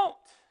all you want.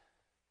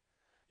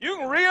 You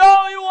can read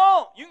all you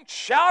want. You can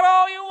shout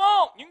all you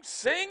want. You can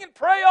sing and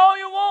pray all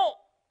you want.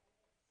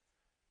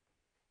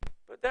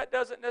 But that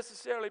doesn't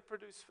necessarily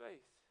produce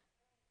faith.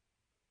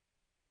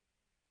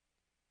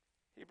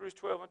 Hebrews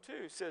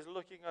 12:2 says,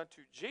 looking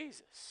unto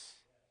Jesus,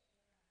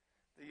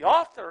 the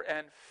author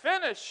and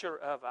finisher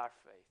of our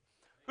faith,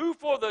 who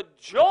for the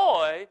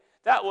joy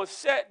that was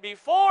set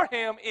before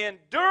Him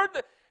endured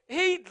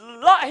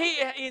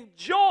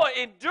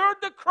endured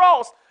the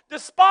cross,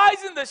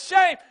 despising the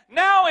shame.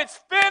 Now it's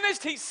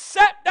finished. He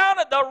sat down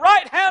at the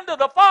right hand of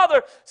the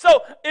Father.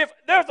 So if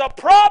there's a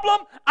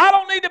problem, I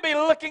don't need to be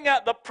looking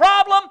at the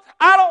problem.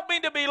 I don't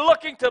need to be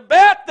looking to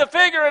Beth to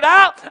figure it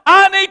out.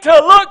 I need to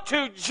look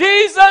to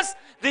Jesus,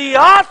 the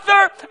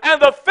author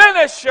and the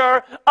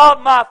finisher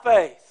of my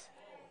faith.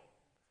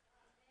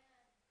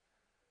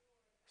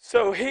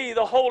 So He,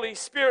 the Holy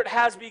Spirit,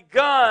 has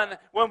begun,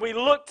 when we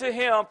look to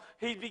Him,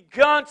 He's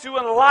begun to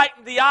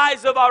enlighten the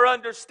eyes of our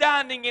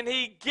understanding, and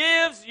He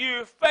gives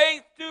you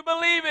faith to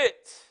believe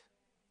it.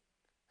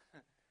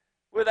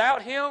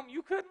 Without Him,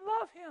 you couldn't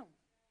love Him.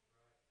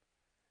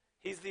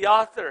 He's the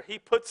author. He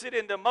puts it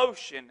into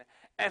motion,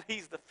 and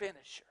He's the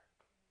finisher.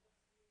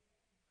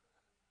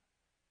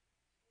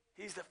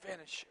 He's the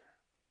finisher.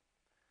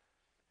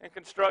 In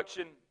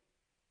construction,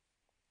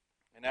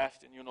 in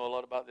Ashton, you know a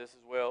lot about this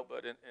as well,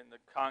 but in the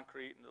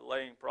concrete and the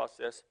laying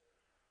process,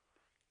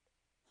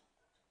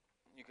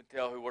 you can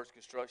tell who works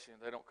construction.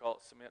 They don't call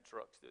it cement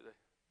trucks, do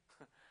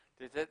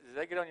they? Does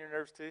that get on your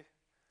nerves too?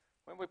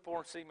 When we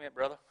pouring cement,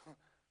 brother?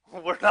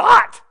 We're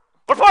not.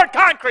 We're pouring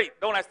concrete.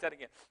 Don't ask that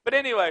again. But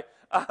anyway,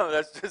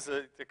 that's just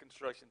a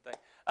construction thing.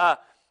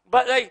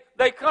 But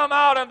they come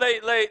out and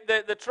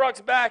the trucks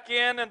back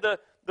in, and the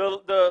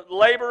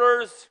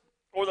laborers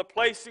or the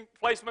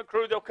placement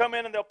crew, they'll come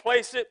in and they'll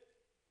place it.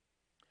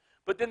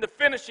 But then the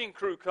finishing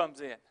crew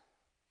comes in.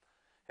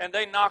 And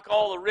they knock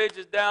all the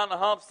ridges down, the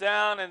humps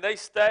down, and they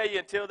stay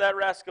until that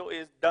rascal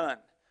is done.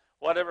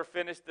 Whatever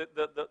finish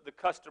the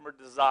customer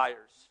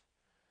desires.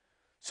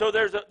 So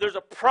there's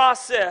a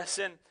process,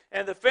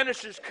 and the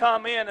finishers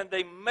come in and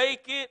they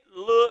make it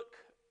look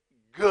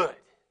good.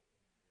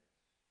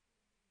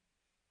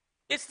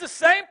 It's the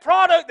same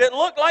product that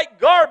looked like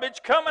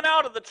garbage coming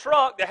out of the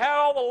truck. They had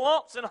all the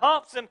lumps and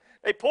humps, and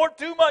they poured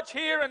too much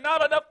here and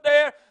not enough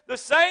there. The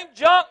same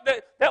junk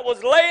that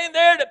was laying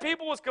there that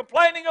people was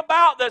complaining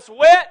about, that's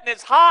wet and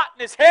it's hot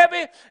and it's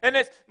heavy, and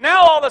it's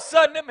now all of a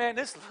sudden, man,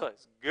 this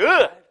looks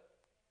good. It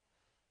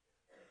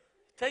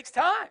takes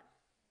time.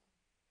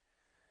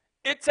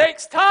 It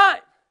takes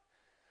time.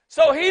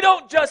 So He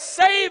don't just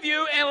save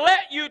you and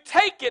let you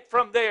take it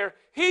from there.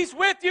 He's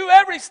with you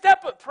every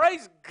step of,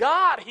 praise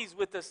God, He's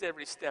with us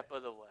every step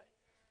of the way.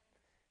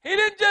 He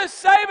didn't just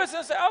save us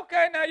and say,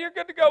 okay, now you're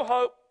good to go,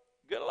 Hope.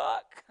 Good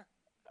luck.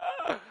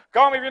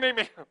 Call me if you need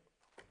me.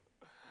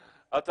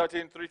 I'll talk to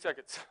you in 3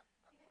 seconds.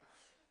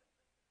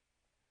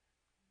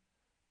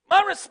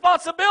 My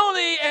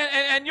responsibility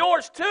and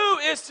yours too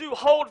is to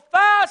hold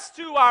fast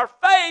to our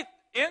faith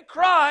in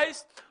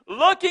Christ,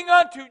 looking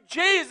unto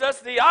Jesus,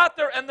 the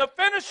author and the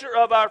finisher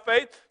of our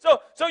faith. So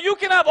you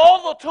can have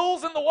all the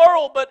tools in the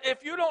world, but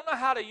if you don't know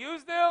how to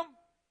use them,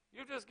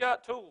 you just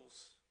got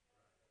tools.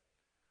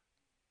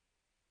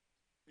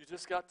 You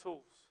just got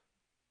tools.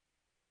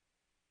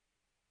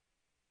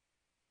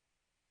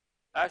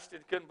 Ashton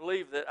couldn't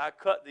believe that I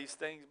cut these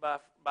things by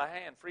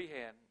hand,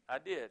 freehand. I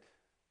did.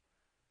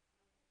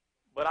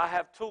 But I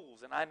have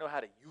tools, and I know how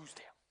to use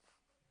them.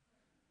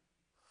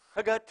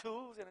 I got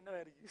tools, and I know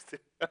how to use them.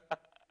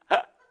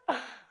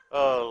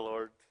 Oh,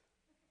 Lord.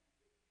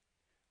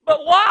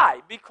 But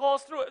why?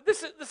 Because through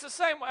this is the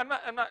same.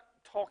 I'm not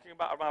talking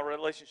about my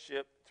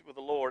relationship with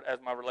the Lord as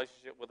my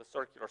relationship with a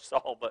circular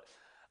saw, but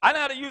I know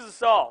how to use a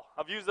saw.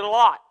 I've used it a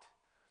lot.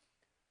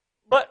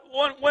 But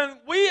when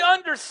we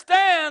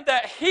understand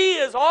that He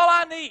is all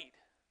I need,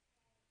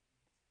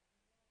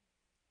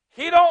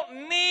 He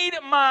don't need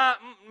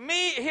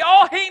me.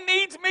 All He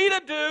needs me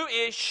to do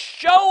is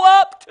show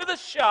up to the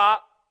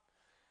shop,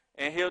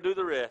 and He'll do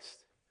the rest.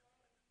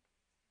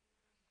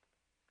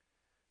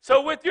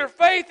 So with your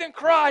faith in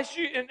Christ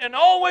and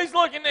always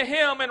looking to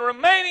Him and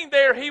remaining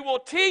there, He will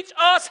teach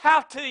us how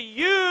to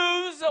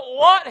use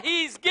what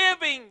He's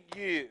giving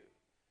you.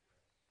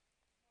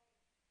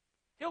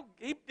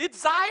 He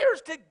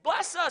desires to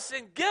bless us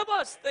and give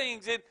us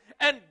things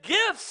and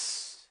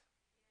gifts.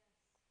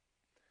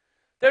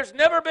 There's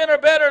never been a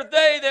better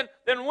day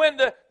than when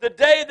the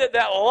day that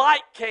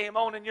light came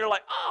on and you're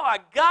like, oh, I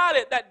got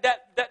it. That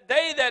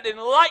day, that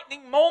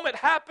enlightening moment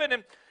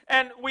happened,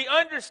 and we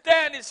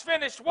understand His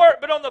finished work.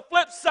 But on the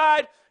flip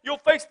side, you'll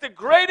face the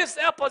greatest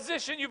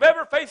opposition you've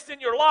ever faced in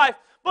your life.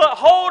 But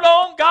hold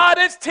on, God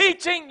is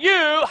teaching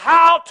you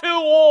how to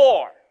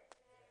war.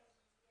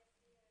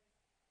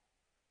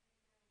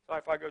 Sorry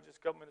if I go just a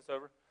couple minutes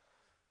over.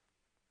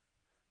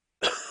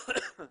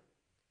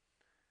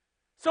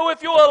 So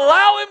if you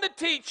allow Him to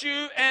teach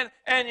you and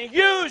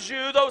use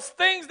you, those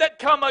things that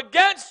come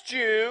against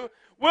you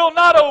will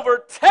not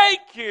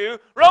overtake you.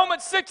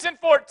 Romans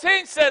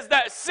 6:14 says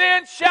that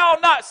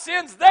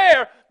sin's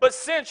there, but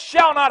sin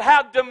shall not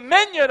have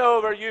dominion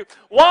over you.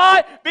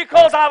 Why?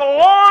 Because I've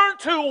learned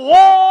to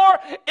war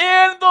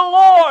in the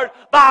Lord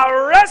by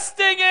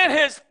resting in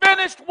His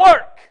finished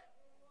work.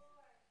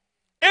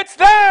 It's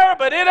there,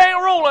 but it ain't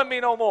ruling me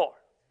no more.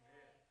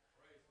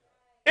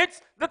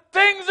 The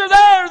things are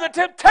there, the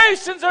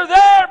temptations are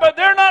there, but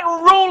they're not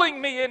ruling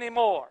me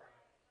anymore.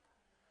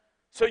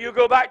 So you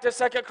go back to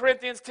 2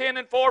 Corinthians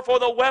 10:4, for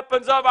the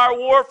weapons of our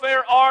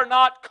warfare are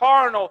not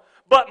carnal,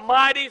 but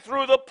mighty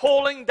through the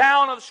pulling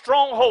down of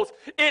strongholds.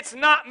 It's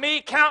not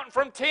me counting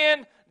from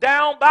 10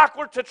 down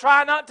backward to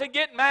try not to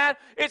get mad.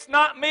 It's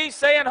not me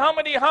saying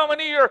hummity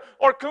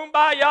or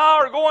kumbaya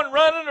or going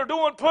running or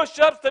doing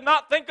push-ups to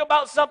not think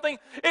about something.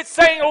 It's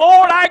saying,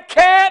 Lord, I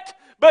can't,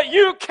 but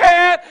you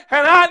can,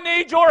 and I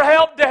need your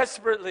help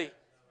desperately.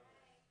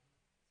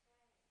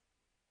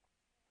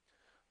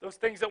 Those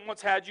things that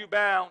once had you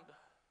bound,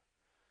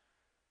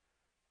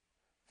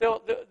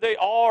 they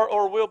are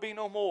or will be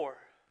no more.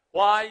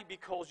 Why?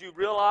 Because you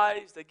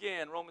realized,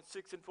 again, Romans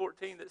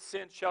 6:14, that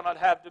sin shall not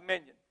have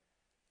dominion.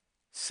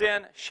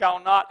 Sin shall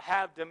not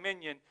have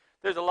dominion.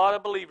 There's a lot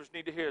of believers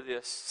need to hear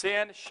this.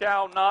 Sin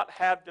shall not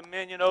have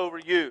dominion over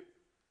you.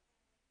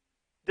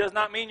 Does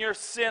not mean you're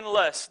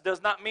sinless.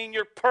 Does not mean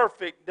you're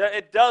perfect.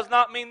 It does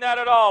not mean that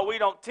at all. We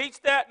don't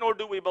teach that, nor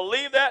do we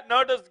believe that,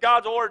 nor does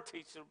God's Word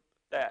teach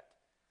that.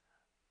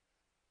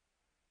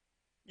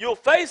 You'll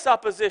face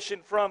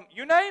opposition from,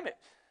 you name it.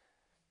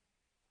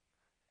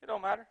 It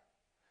don't matter.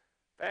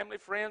 Family,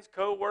 friends,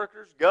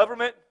 co-workers,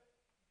 government,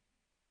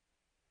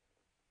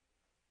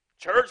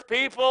 church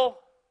people.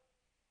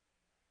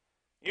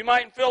 You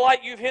might feel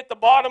like you've hit the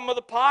bottom of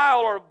the pile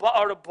or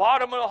the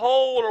bottom of the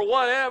hole or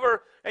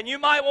whatever, and you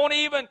might want to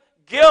even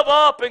give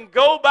up and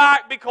go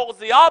back because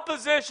the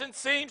opposition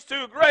seems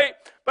too great.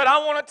 But I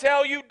want to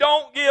tell you,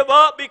 don't give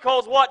up,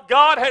 because what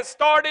God has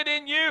started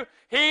in you,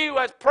 He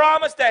has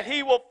promised that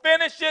He will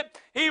finish it.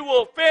 He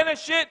will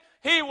finish it.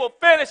 He will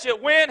finish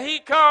it when He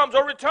comes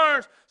or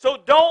returns. So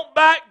don't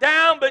back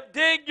down, but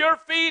dig your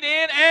feet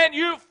in and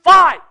you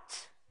fight.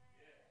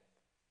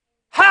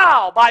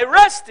 How? By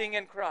resting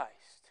in Christ.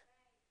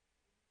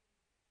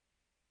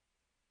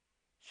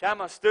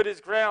 Shammah stood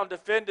his ground,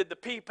 defended the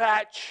pea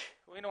patch.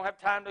 We don't have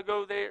time to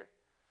go there.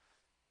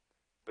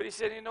 But he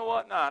said, you know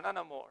what? Nah, not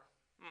no more.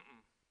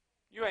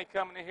 You ain't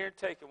coming in here and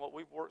taking what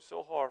we've worked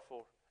so hard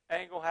for.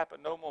 Ain't going to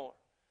happen no more.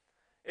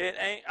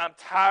 I'm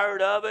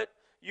tired of it.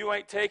 You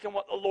ain't taking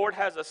what the Lord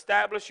has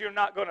established. You're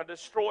not going to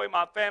destroy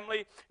my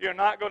family. You're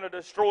not going to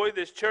destroy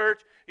this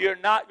church. You're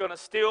not going to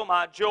steal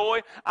my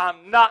joy.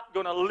 I'm not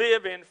going to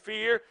live in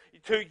fear.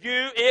 To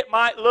you, it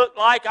might look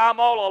like I'm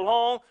all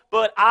alone,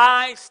 but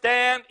I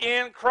stand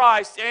in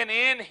Christ, and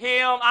in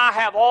Him I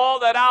have all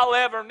that I'll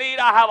ever need.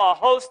 I have a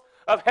host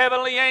of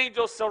heavenly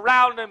angels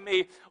surrounding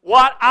me.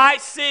 What I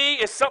see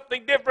is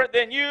something different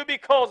than you,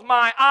 because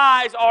my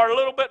eyes are a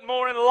little bit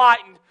more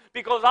enlightened,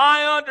 because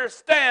I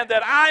understand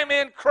that I'm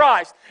in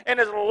Christ, and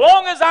as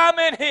long as I'm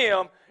in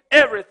Him,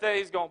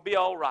 everything's going to be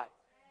all right.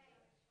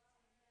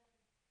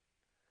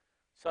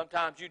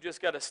 Sometimes you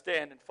just got to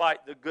stand and fight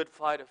the good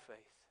fight of faith.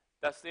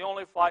 That's the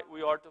only fight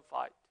we are to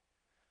fight.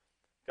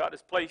 God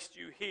has placed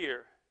you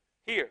here.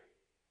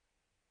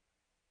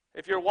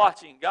 If you're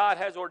watching, God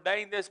has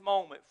ordained this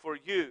moment for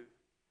you.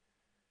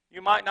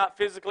 You might not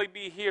physically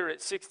be here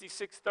at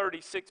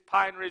 6636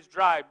 Pine Ridge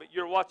Drive, but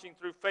you're watching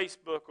through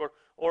Facebook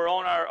or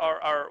on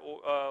our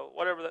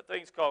whatever that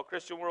thing's called,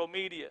 Christian World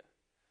Media.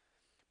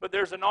 But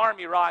there's an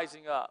army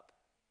rising up.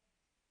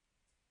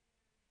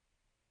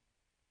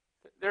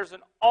 There's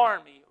an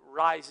army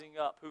rising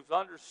up who've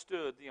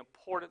understood the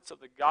importance of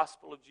the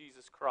gospel of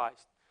Jesus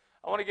Christ.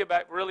 I want to get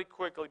back really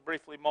quickly,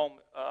 briefly,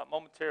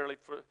 momentarily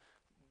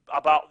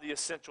about the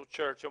essential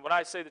church. And when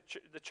I say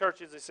the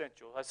church is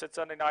essential, I said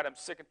Sunday night, I'm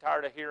sick and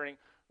tired of hearing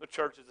the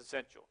church is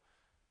essential.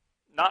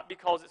 Not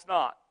because it's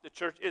not. The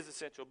church is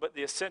essential. But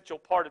the essential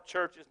part of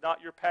church is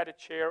not your padded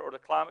chair or the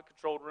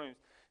climate-controlled rooms.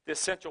 The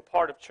essential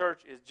part of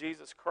church is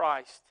Jesus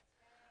Christ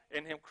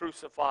and Him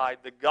crucified,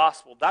 the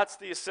gospel. That's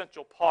the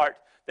essential part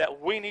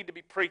that we need to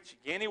be preaching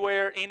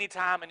anywhere,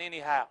 anytime, and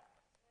anyhow.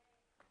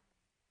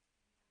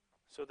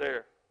 So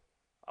there,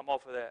 I'm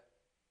off of that.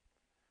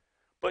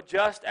 But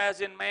just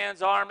as in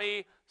man's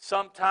army,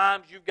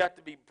 sometimes you've got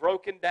to be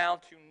broken down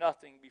to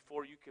nothing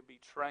before you can be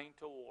trained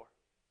to war.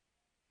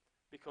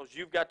 Because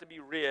you've got to be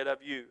rid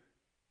of you.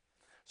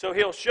 So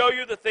He'll show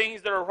you the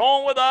things that are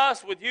wrong with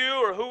us, with you,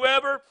 or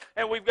whoever,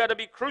 and we've got to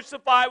be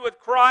crucified with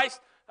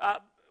Christ.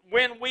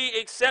 when we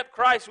accept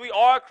Christ, we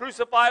are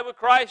crucified with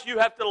Christ. You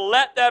have to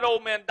let that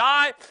old man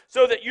die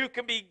so that you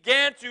can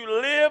begin to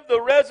live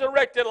the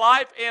resurrected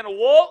life and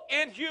walk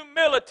in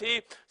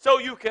humility so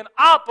you can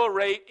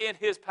operate in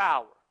His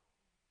power.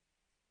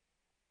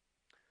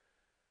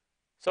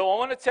 So I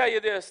want to tell you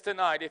this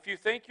tonight. If you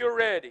think you're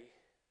ready,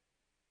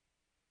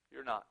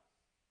 you're not.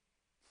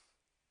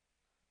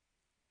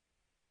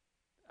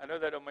 I know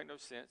that don't make no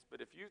sense,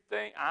 but if you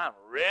think I'm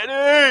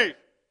ready,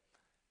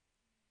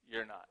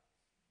 you're not.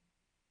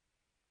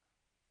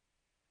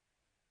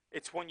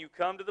 It's when you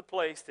come to the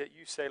place that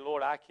you say,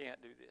 Lord, I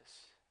can't do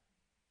this.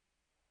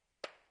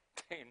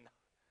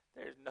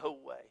 There's no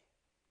way.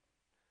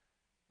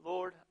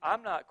 Lord,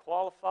 I'm not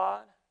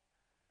qualified.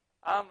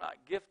 I'm not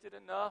gifted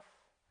enough.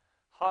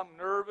 I'm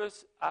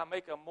nervous. I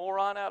make a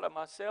moron out of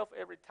myself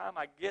every time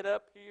I get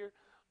up here.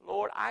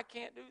 Lord, I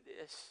can't do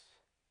this.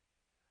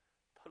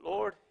 But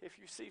Lord, if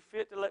you see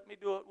fit to let me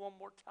do it one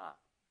more time,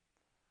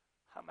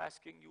 I'm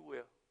asking you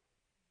will.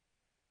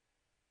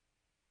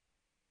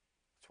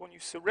 It's when you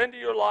surrender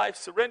your life,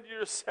 surrender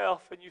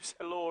yourself, and you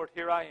say, Lord,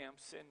 here I am,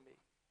 send me.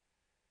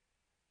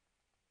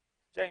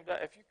 James,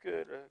 if you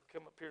could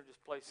come up here and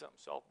just play something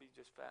soft, be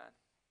just fine.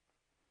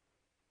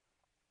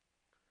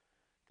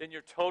 Then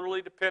you're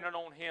totally dependent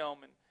on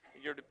Him, and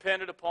you're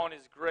dependent upon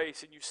His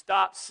grace, and you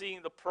stop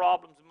seeing the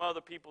problems in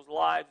other people's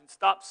lives and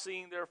stop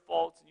seeing their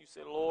faults, and you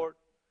say, Lord,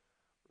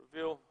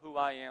 reveal who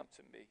I am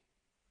to me.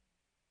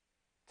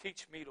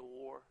 Teach me to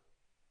war.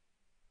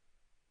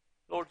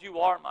 Lord, you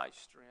are my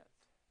strength.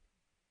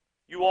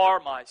 You are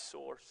my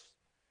source.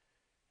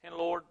 And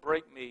Lord,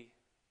 break me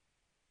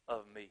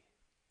of me.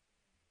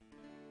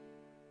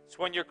 It's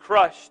when you're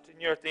crushed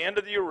and you're at the end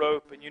of your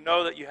rope and you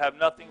know that you have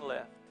nothing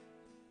left.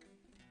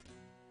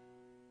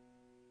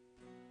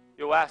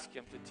 You'll ask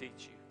Him to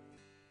teach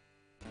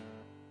you.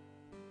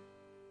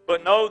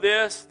 But know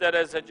this, that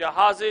as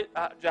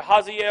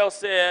Jehaziel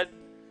said,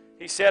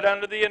 he said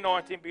under the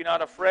anointing, be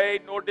not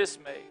afraid nor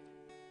dismayed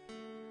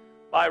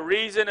by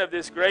reason of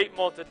this great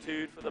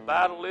multitude, for the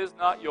battle is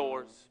not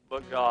yours,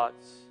 but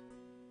God's.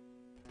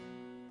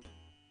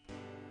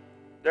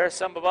 There are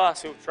some of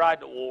us who've tried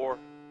to war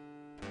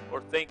or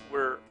think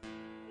we're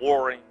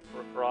warring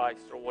for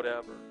Christ or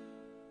whatever.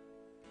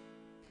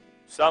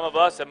 Some of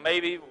us have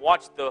maybe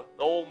watched the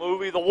old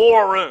movie, The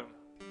War Room.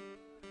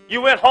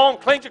 You went home,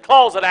 cleaned your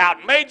closet out,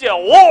 and made you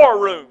a war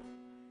room.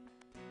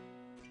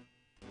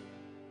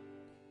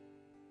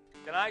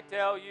 Can I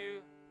tell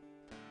you,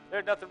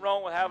 there's nothing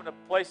wrong with having a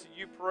place that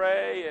you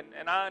pray,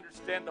 and I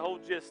understand the whole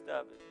gist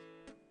of it.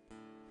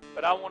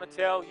 But I want to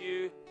tell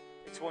you,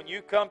 it's when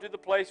you come to the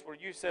place where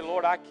you say,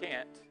 Lord, I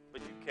can't,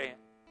 but you can.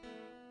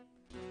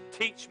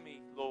 Teach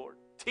me, Lord.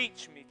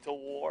 Teach me to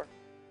war.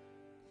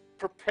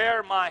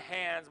 Prepare my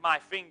hands, my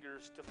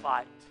fingers to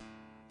fight.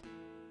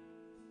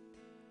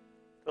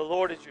 The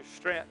Lord is your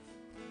strength.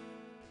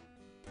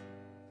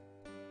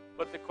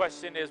 But the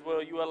question is,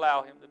 will you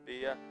allow Him to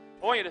be? I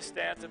want you to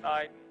stand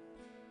tonight.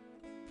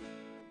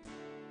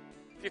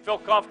 If you feel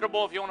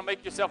comfortable, if you want to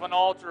make yourself an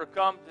altar or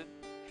come to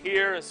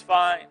here, is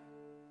fine.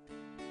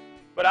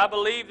 But I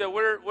believe that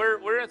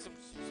we're in some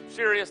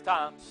serious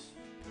times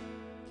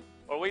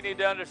where we need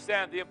to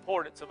understand the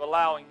importance of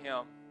allowing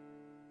Him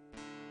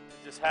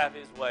to just have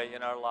His way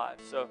in our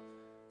lives. So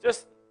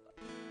just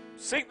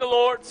seek the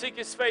Lord, seek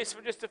His face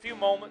for just a few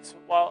moments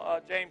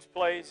while James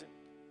plays, and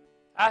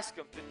ask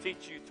Him to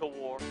teach you to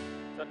war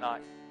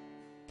tonight.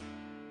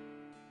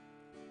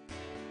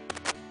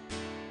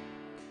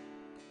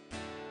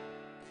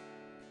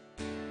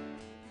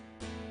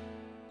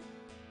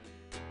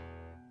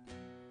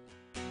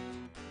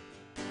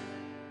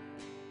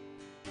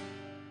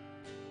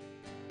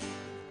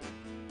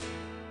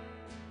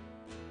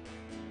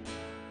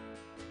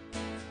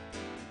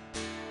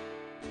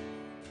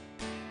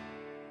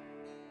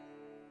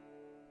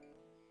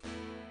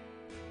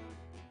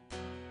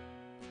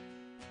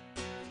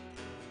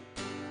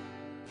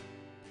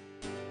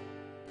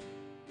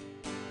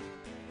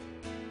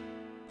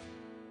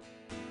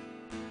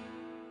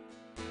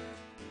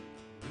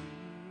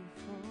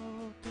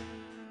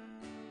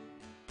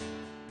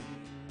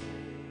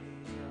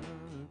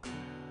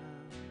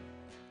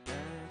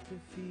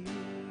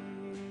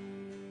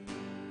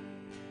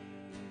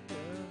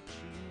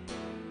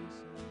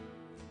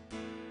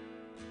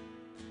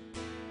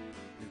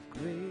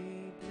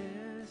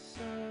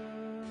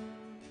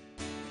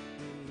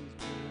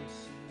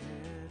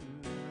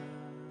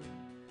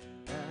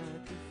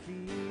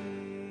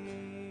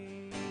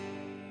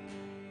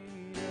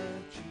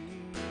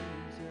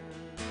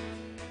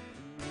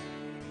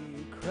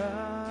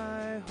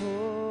 Cry,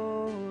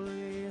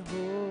 holy,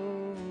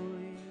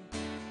 holy,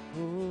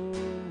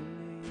 holy.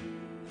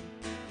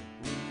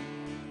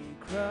 We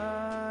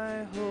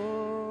cry,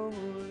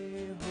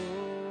 holy,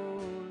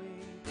 holy,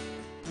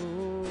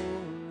 holy.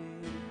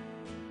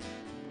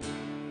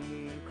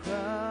 We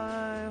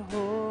cry,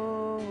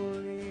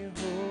 holy,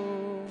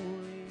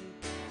 holy,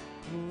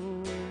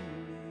 holy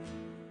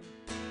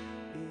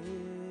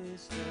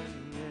is the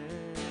Lamb.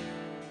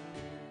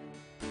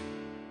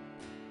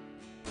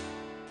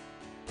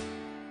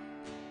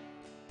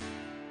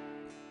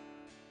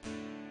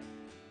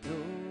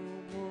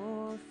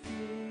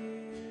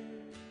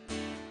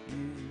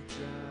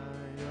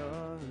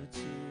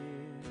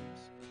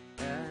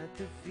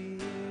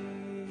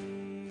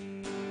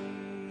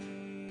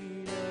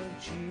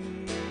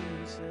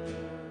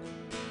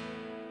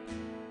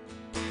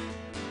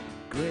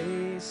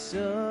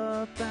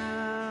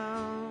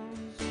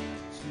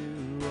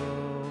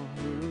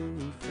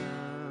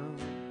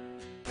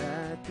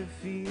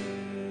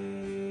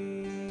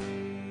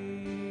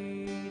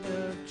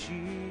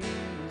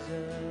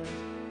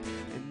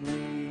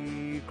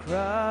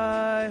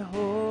 cry,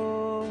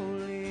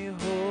 holy,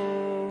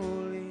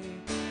 holy,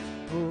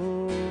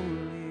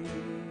 holy.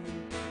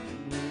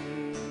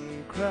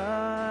 We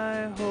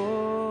cry,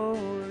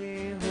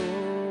 holy,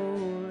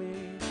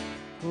 holy,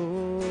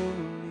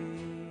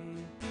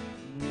 holy.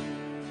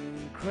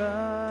 We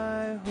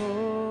cry,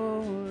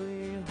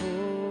 holy,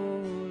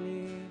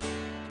 holy,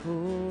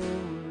 holy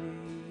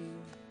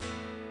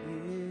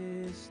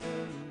is the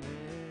Lamb.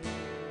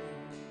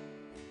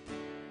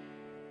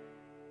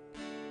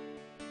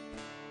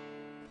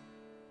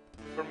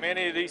 For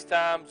many of these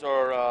times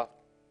are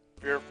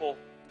fearful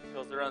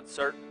because they're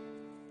uncertain.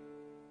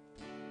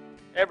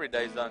 Every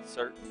day's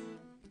uncertain.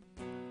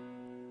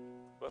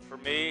 But for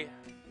me,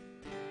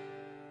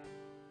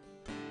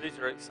 these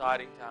are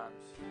exciting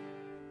times.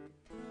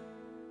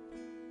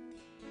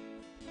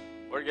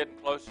 We're getting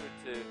closer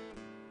to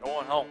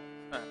going home.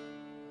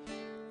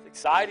 It's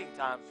exciting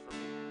times for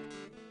me.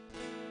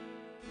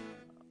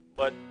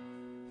 But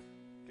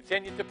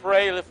continue to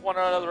pray, lift one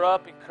another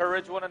up,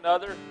 encourage one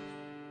another.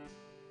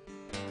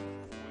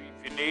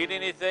 If you need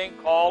anything,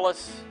 call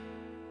us.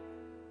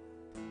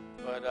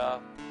 But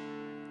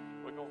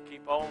we're going to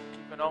keep on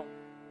keeping on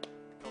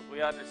because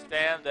we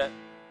understand that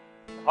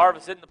the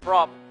harvest isn't the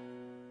problem.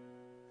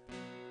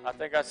 I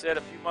think I said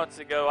a few months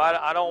ago,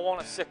 I don't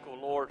want a sickle,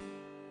 Lord.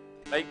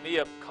 Make me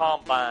a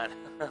combine.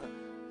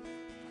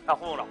 I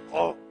want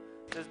to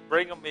just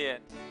bring them in.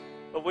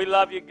 But we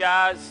love you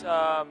guys.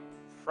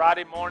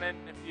 Friday morning,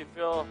 if you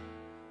feel